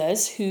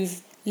sellers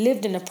who've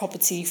lived in a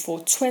property for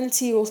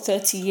 20 or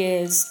 30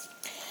 years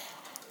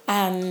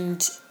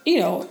and,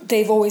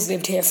 they've always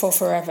lived here for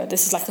forever.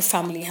 This is like a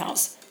family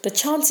house. The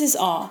chances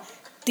are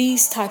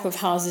these type of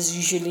houses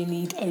usually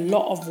need a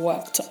lot of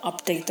work to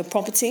update the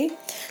property,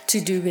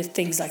 to do with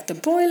things like the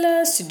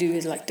boilers, to do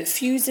with like the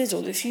fuses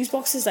or the fuse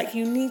boxes. Like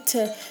you need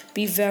to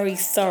be very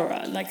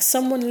thorough. Like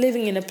someone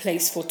living in a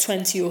place for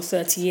 20 or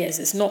 30 years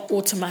is not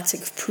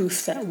automatic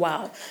proof that,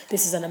 wow,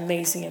 this is an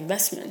amazing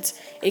investment.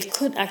 It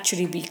could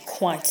actually be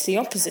quite the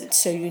opposite.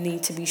 So you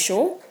need to be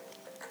sure.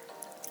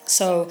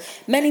 So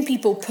many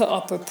people put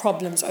up with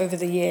problems over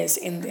the years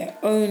in their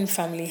own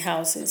family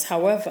houses.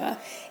 However,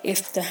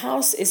 if the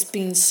house is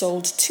being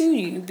sold to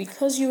you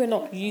because you are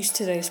not used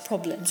to those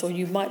problems, or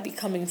you might be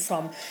coming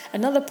from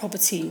another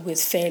property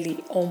with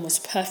fairly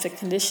almost perfect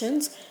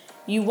conditions,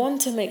 you want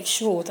to make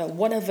sure that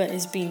whatever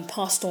is being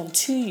passed on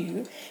to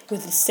you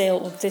with the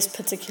sale of this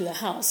particular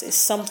house is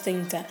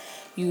something that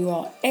you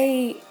are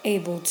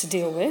able to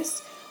deal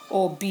with,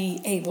 or be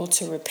able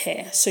to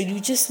repair. So you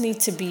just need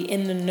to be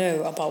in the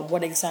know about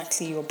what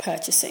exactly you're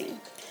purchasing.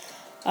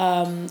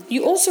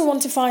 You also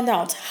want to find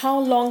out how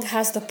long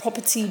has the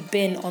property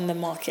been on the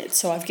market.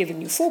 So I've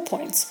given you 4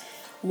 points.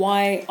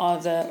 Why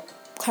are the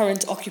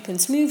current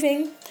occupants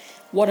moving?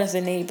 What are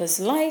the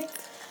neighbors like?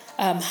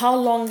 How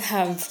long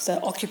have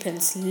the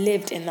occupants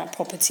lived in that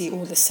property,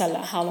 or the seller?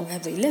 How long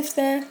have they lived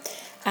there?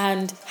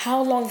 And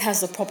how long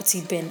has the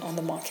property been on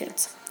the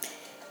market?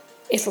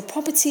 If a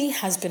property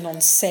has been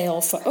on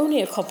sale for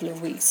only a couple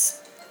of weeks,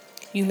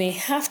 you may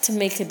have to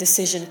make a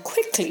decision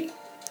quickly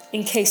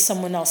in case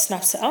someone else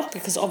snaps it up,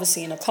 because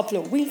obviously in a couple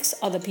of weeks,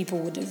 other people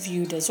would have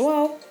viewed as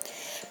well.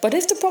 But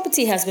if the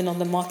property has been on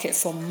the market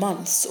for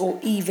months or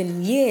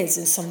even years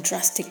in some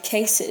drastic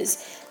cases,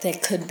 there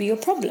could be a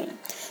problem.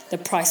 The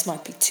price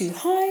might be too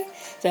high,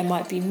 there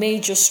might be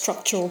major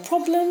structural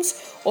problems,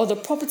 or the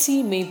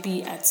property may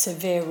be at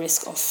severe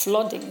risk of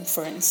flooding,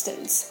 for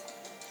instance,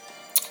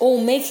 or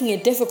making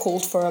it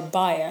difficult for a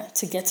buyer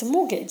to get a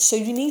mortgage. So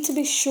you need to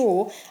be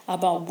sure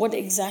about what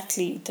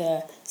exactly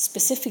the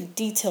specific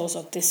details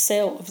of this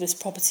sale of this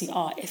property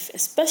are,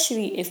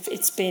 especially if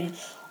it's been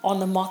on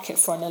the market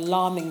for an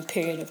alarming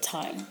period of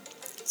time.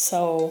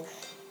 So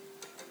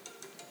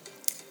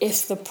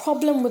if the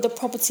problem with the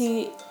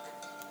property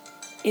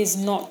is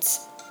not,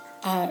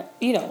 an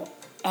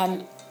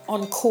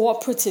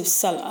uncooperative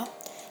seller,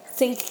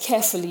 think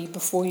carefully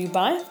before you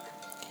buy.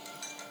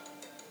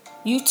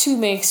 You too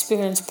may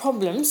experience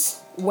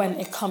problems when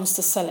it comes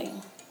to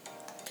selling.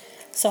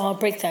 So I'll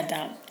break that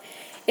down.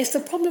 If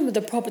the problem with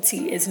the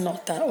property is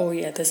not that,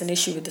 there's an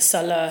issue with the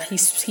seller, he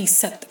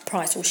set the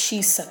price or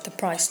she set the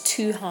price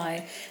too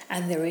high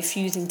and they're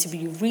refusing to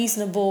be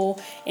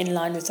reasonable in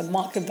line with the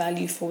market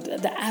value for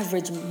the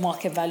average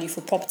market value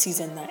for properties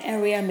in that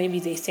area.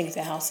 Maybe they think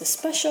their house is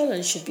special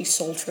and should be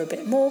sold for a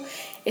bit more.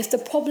 If the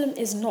problem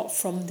is not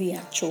from the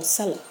actual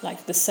seller,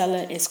 like the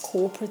seller is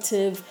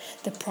cooperative,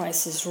 the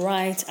price is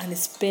right, and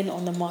it's been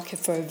on the market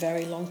for a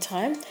very long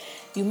time,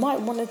 you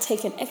might want to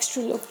take an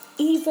extra look,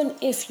 even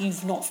if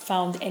you've not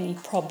found any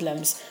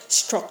problems,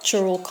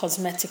 structural,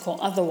 cosmetic, or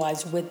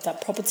otherwise, with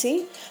that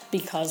property,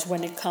 because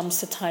when it comes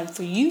to time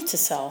for you to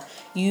sell,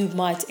 you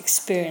might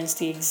experience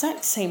the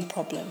exact same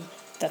problem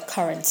the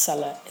current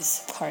seller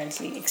is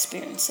currently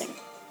experiencing.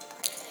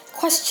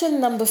 Question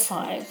number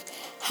 5.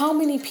 How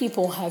many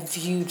people have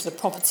viewed the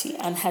property,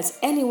 and has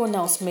anyone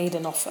else made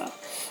an offer?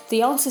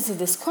 The answer to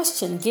this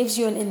question gives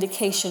you an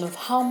indication of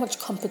how much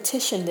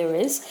competition there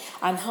is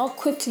and how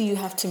quickly you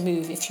have to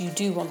move if you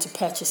do want to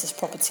purchase this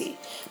property.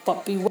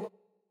 But be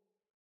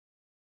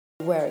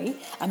wary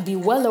and be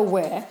well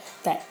aware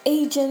that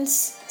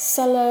agents,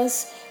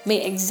 sellers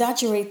may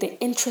exaggerate the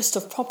interest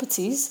of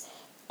properties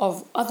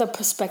of other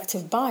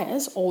prospective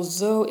buyers,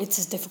 although it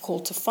is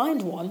difficult to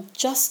find one,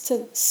 just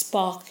to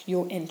spark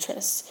your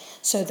interest.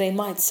 So they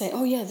might say,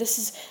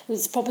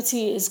 this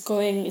property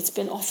it's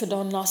been offered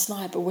on last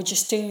night, but we're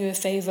just doing you a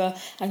favor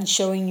and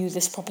showing you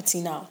this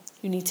property now.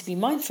 You need to be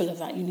mindful of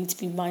that. You need to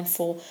be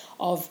mindful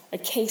of a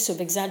case of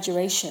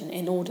exaggeration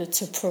in order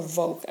to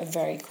provoke a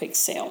very quick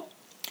sale.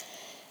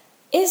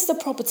 Is the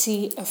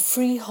property a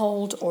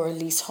freehold or a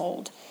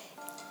leasehold?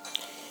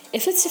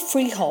 If it's a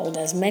freehold,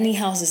 as many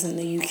houses in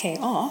the UK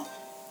are,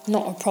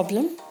 not a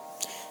problem.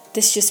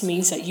 This just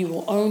means that you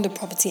will own the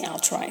property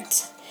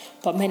outright.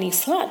 But many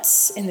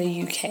flats in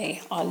the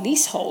UK are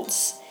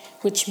leaseholds,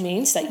 which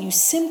means that you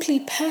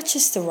simply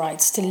purchase the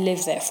rights to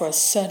live there for a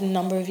certain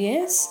number of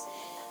years.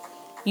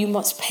 You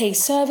must pay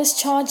service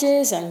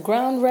charges and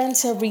ground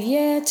rents every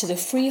year to the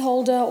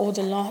freeholder or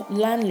the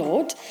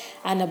landlord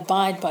and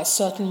abide by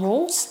certain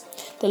rules.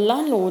 The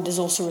landlord is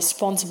also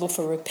responsible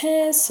for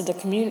repairs to the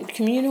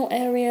communal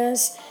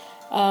areas.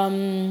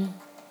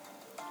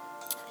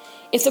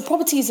 If the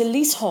property is a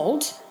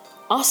leasehold,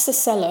 ask the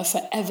seller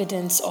for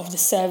evidence of the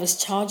service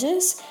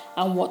charges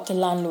and what the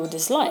landlord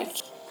is like.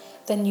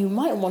 Then you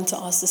might want to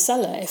ask the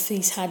seller if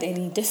he's had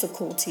any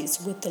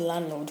difficulties with the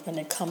landlord when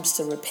it comes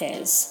to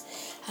repairs,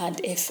 and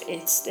if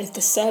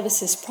the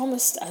services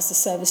promised as the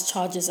service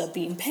charges are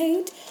being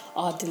paid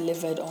are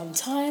delivered on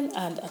time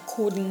and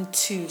according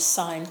to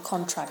signed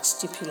contract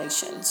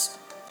stipulations.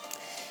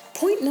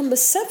 Point number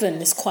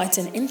 7 is quite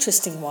an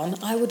interesting one.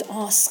 I would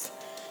ask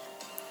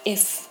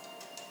if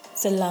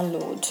the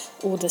landlord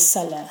or the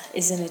seller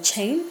is in a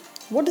chain.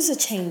 What does a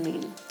chain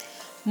mean?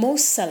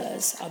 Most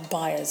sellers are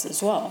buyers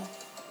as well.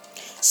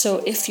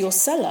 So if your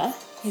seller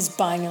is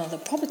buying another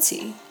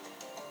property,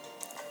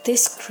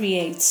 this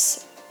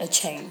creates a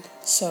chain.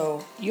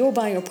 So you're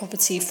buying a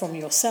property from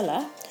your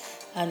seller,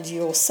 and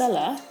your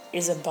seller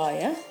is a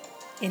buyer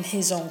in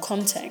his own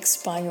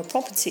context, buying a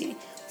property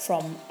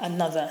from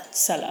another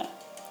seller.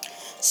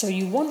 So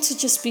you want to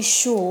just be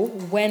sure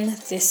when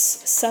this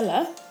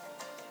seller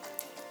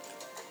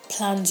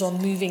plans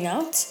on moving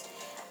out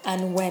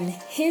and when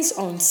his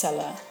own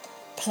seller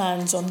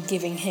plans on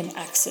giving him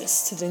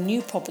access to the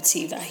new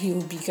property that he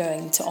will be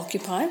going to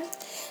occupy.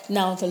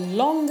 Now, the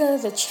longer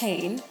the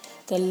chain,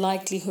 the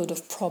likelihood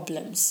of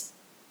problems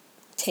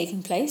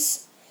taking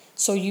place.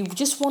 So you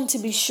just want to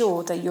be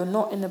sure that you're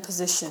not in a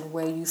position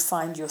where you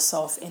find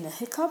yourself in a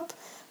hiccup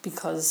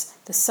because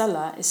the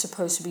seller is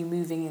supposed to be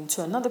moving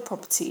into another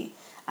property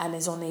and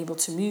is unable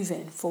to move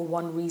in for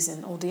one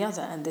reason or the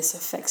other, and this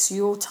affects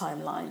your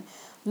timeline,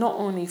 not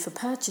only for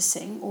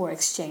purchasing or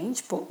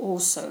exchange, but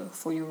also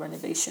for your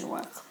renovation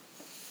work.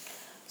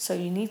 So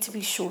you need to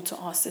be sure to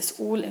ask this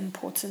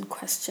all-important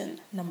question,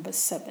 number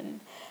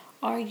 7.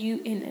 Are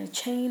you in a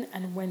chain,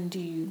 and when do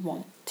you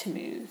want to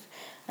move?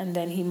 And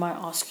then he might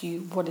ask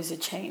you, what is a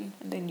chain?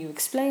 And then you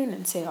explain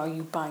and say, are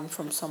you buying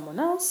from someone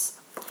else?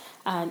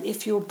 And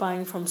if you're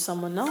buying from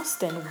someone else,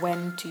 then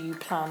when do you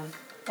plan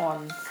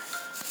on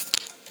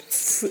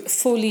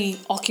fully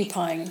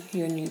occupying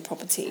your new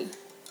property?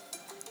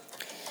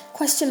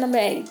 Question number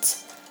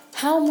 8.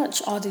 How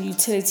much are the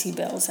utility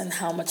bills and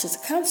how much is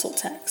the council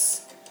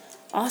tax?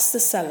 Ask the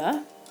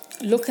seller.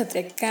 Look at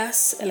their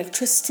gas,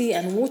 electricity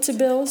and water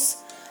bills.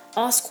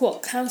 Ask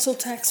what council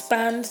tax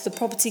band the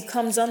property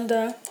comes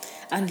under,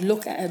 and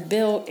look at a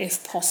bill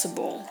if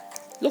possible.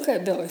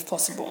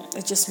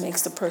 It just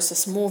makes the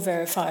process more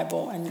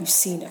verifiable and you've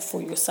seen it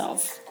for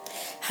yourself.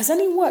 Has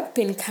any work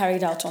been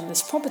carried out on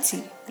this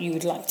property? You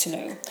would like to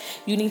know.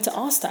 You need to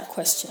ask that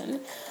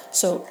question.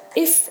 So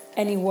if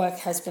any work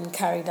has been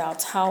carried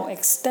out, how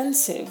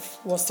extensive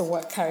was the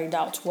work carried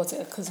out? Was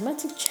it a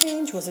cosmetic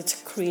change? Was it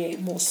to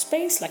create more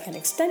space, like an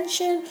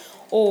extension?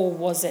 Or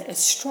was it a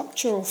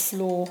structural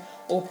flaw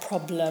or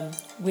problem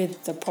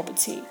with the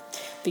property?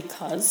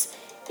 Because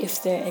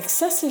if there are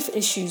excessive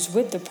issues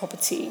with the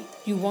property,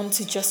 you want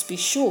to just be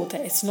sure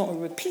that it's not a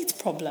repeat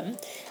problem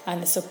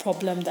and it's a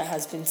problem that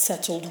has been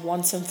settled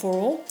once and for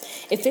all.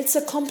 If it's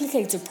a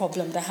complicated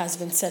problem that has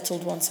been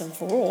settled once and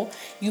for all,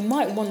 you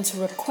might want to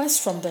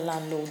request from the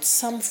landlord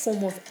some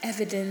form of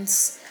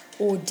evidence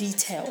or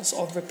details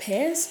of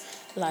repairs,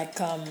 like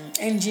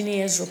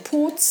engineers'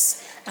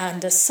 reports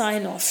and a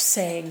sign-off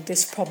saying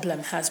this problem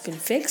has been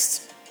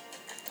fixed.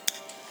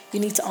 You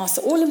need to ask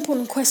the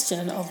all-important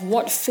question of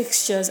what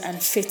fixtures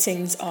and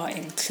fittings are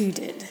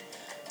included.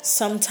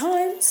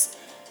 Sometimes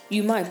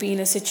you might be in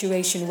a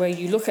situation where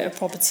you look at a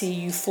property,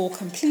 you fall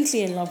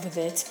completely in love with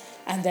it,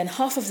 and then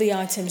half of the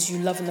items you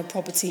love in the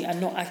property are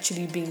not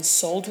actually being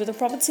sold with the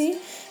property.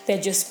 They're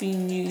just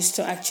being used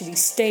to actually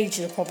stage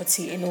the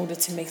property in order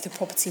to make the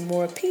property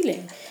more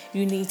appealing.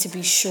 You need to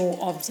be sure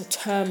of the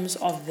terms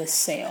of the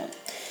sale.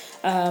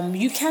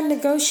 You can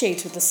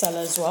negotiate with the seller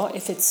as well.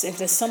 If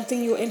there's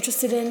something you're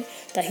interested in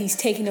that he's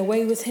taken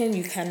away with him,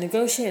 you can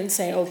negotiate and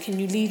say, oh, can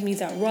you leave me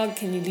that rug?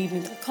 Can you leave me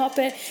that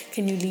carpet?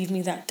 Can you leave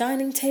me that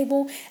dining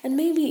table? And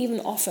maybe even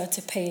offer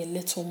to pay a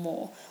little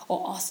more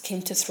or ask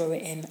him to throw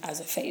it in as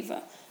a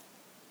favor.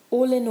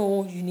 All in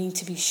all, you need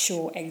to be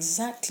sure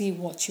exactly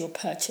what your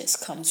purchase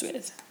comes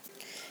with.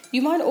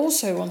 You might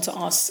also want to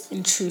ask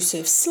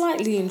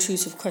slightly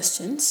intrusive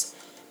questions,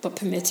 but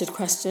permitted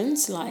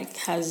questions like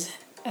has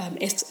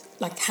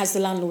the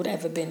landlord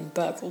ever been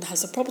burgled?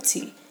 Has the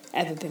property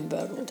ever been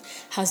burgled?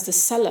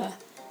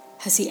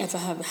 Has he ever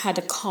had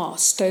a car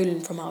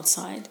stolen from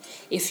outside?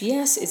 If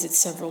yes, is it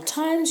several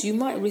times? You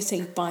might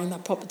rethink buying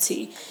that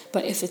property.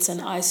 But if it's an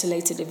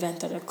isolated event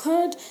that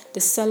occurred,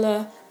 the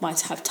seller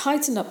might have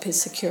tightened up his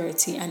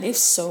security, and if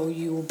so,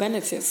 you will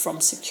benefit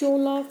from secure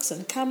locks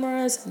and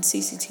cameras and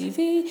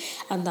CCTV,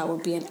 and that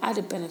would be an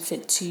added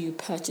benefit to you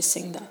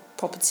purchasing that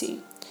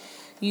property.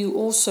 You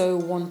also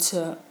want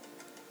to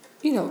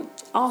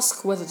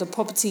ask whether the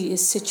property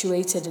is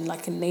situated in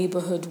like a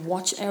neighborhood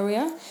watch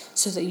area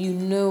so that you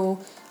know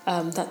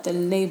that the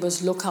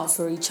neighbors look out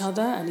for each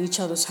other and each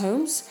other's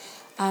homes.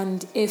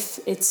 and if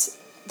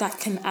that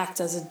can act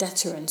as a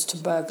deterrent to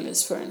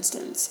burglars, for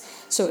instance.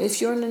 So if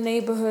you're in a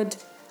neighborhood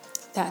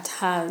that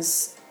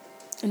has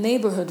a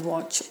neighborhood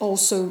watch,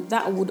 also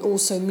that would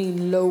also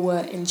mean lower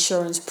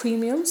insurance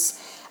premiums.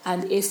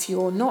 And if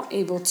you're not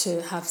able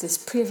to have this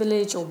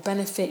privilege or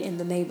benefit in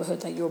the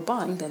neighborhood that you're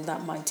buying, then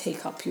that might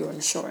take up your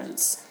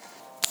insurance.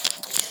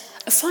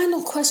 A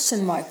final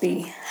question might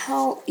be,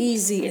 how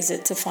easy is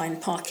it to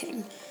find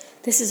parking?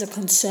 This is a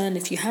concern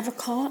if you have a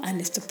car,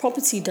 and if the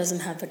property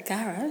doesn't have a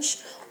garage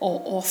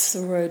or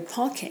off-the-road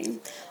parking.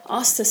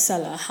 Ask the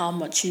seller how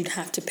much you'd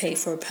have to pay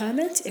for a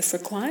permit if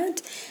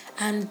required,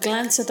 and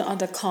glance at the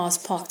other cars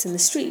parked in the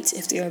street.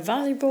 If they are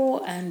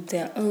valuable and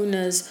their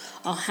owners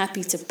are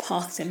happy to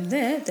park them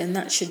there, then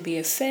that should be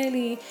a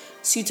fairly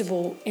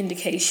suitable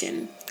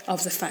indication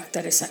of the fact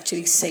that it's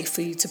actually safe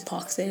for you to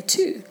park there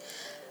too.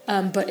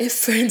 But if,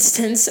 for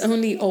instance,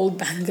 only old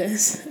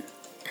bangers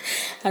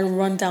and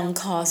run-down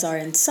cars are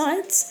in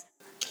sight,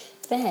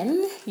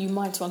 then you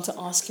might want to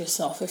ask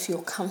yourself if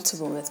you're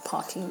comfortable with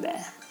parking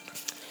there.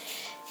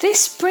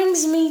 This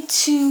brings me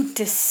to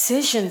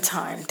decision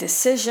time.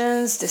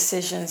 Decisions.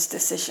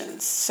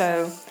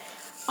 So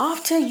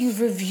after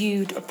you've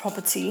reviewed a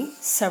property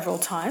several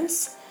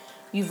times,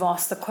 you've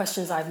asked the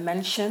questions I've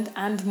mentioned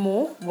and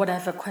more,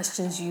 whatever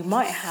questions you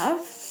might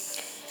have,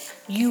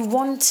 you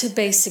want to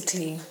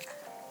basically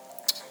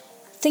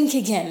think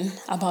again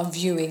about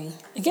viewing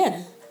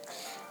again.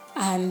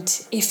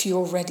 And if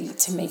you're ready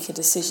to make a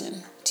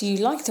decision, do you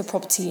like the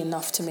property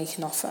enough to make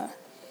an offer?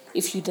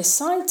 If you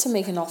decide to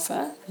make an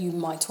offer, you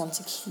might want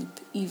to keep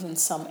even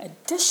some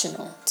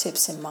additional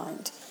tips in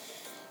mind.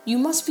 You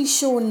must be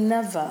sure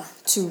never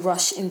to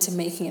rush into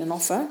making an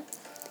offer.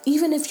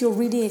 Even if you're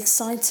really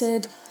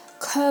excited,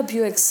 curb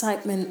your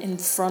excitement in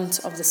front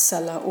of the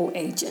seller or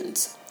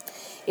agent.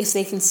 If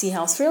they can see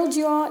how thrilled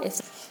you are,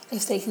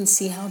 if they can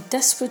see how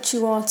desperate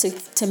you are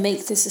to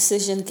make this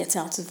decision, get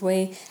out of the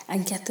way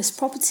and get this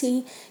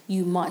property,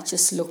 you might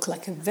just look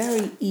like a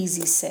very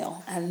easy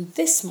sale. And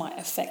this might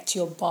affect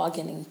your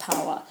bargaining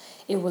power.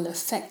 It will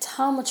affect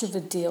how much of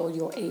a deal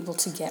you're able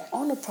to get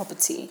on a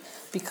property,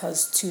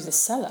 because to the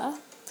seller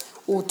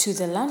or to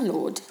the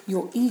landlord,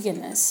 your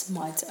eagerness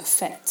might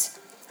affect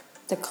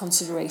the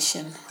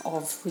consideration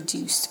of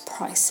reduced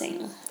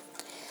pricing.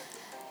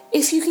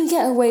 If you can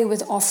get away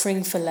with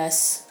offering for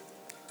less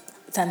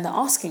than the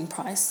asking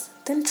price,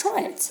 then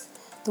try it.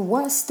 The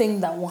worst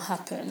thing that will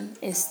happen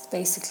is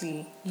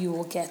basically you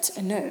will get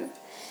a no.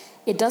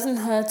 It doesn't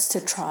hurt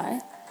to try.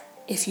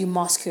 If you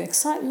mask your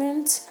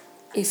excitement,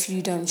 if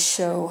you don't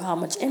show how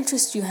much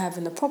interest you have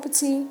in the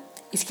property,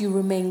 if you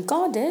remain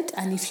guarded,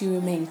 and if you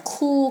remain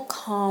cool,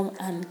 calm,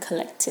 and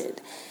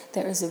collected,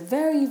 there is a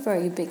very,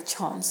 very big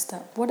chance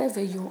that whatever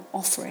you're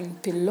offering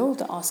below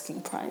the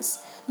asking price,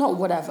 not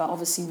whatever,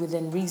 obviously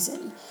within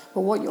reason,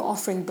 but what you're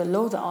offering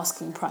below the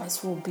asking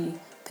price will be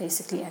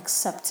basically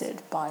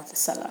accepted by the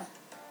seller.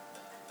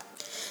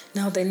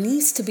 Now, there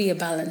needs to be a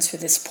balance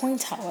with this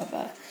point,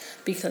 however,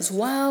 because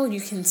while you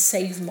can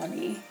save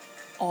money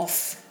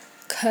off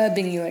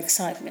curbing your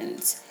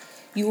excitement,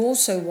 you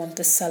also want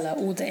the seller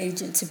or the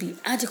agent to be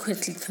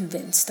adequately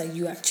convinced that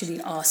you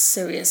actually are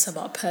serious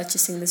about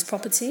purchasing this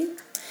property.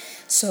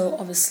 So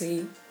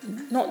obviously,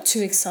 not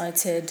too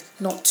excited,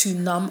 not too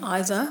numb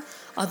either.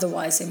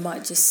 Otherwise, it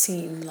might just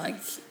seem like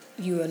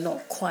you are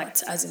not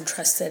quite as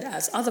interested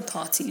as other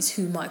parties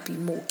who might be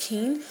more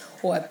keen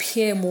or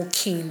appear more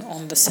keen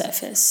on the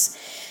surface.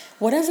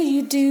 Whatever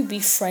you do, be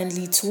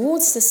friendly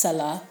towards the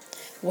seller.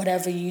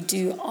 Whatever you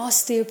do,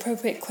 ask the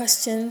appropriate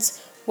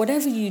questions.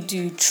 Whatever you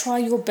do, try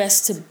your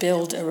best to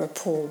build a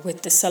rapport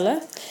with the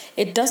seller.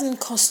 It doesn't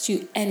cost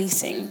you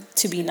anything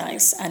to be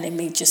nice, and it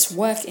may just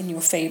work in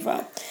your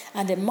favor,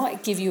 and it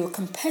might give you a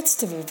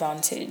competitive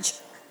advantage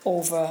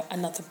over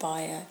another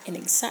buyer in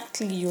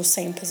exactly your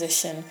same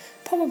position,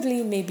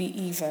 probably maybe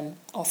even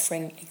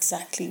offering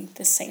exactly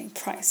the same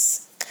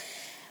price.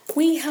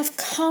 We have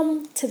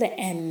come to the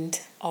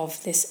end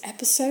of this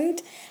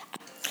episode,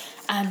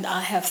 and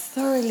I have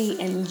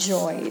thoroughly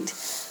enjoyed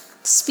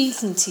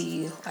speaking to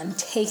you and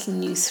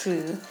taking you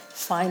through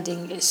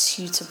finding a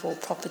suitable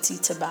property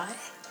to buy.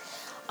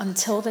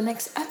 Until the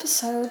next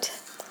episode,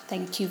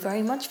 thank you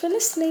very much for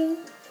listening.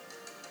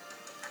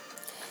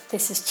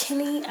 This is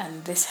Chinny,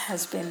 and this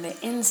has been the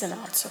ins and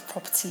outs of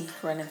property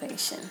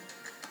renovation.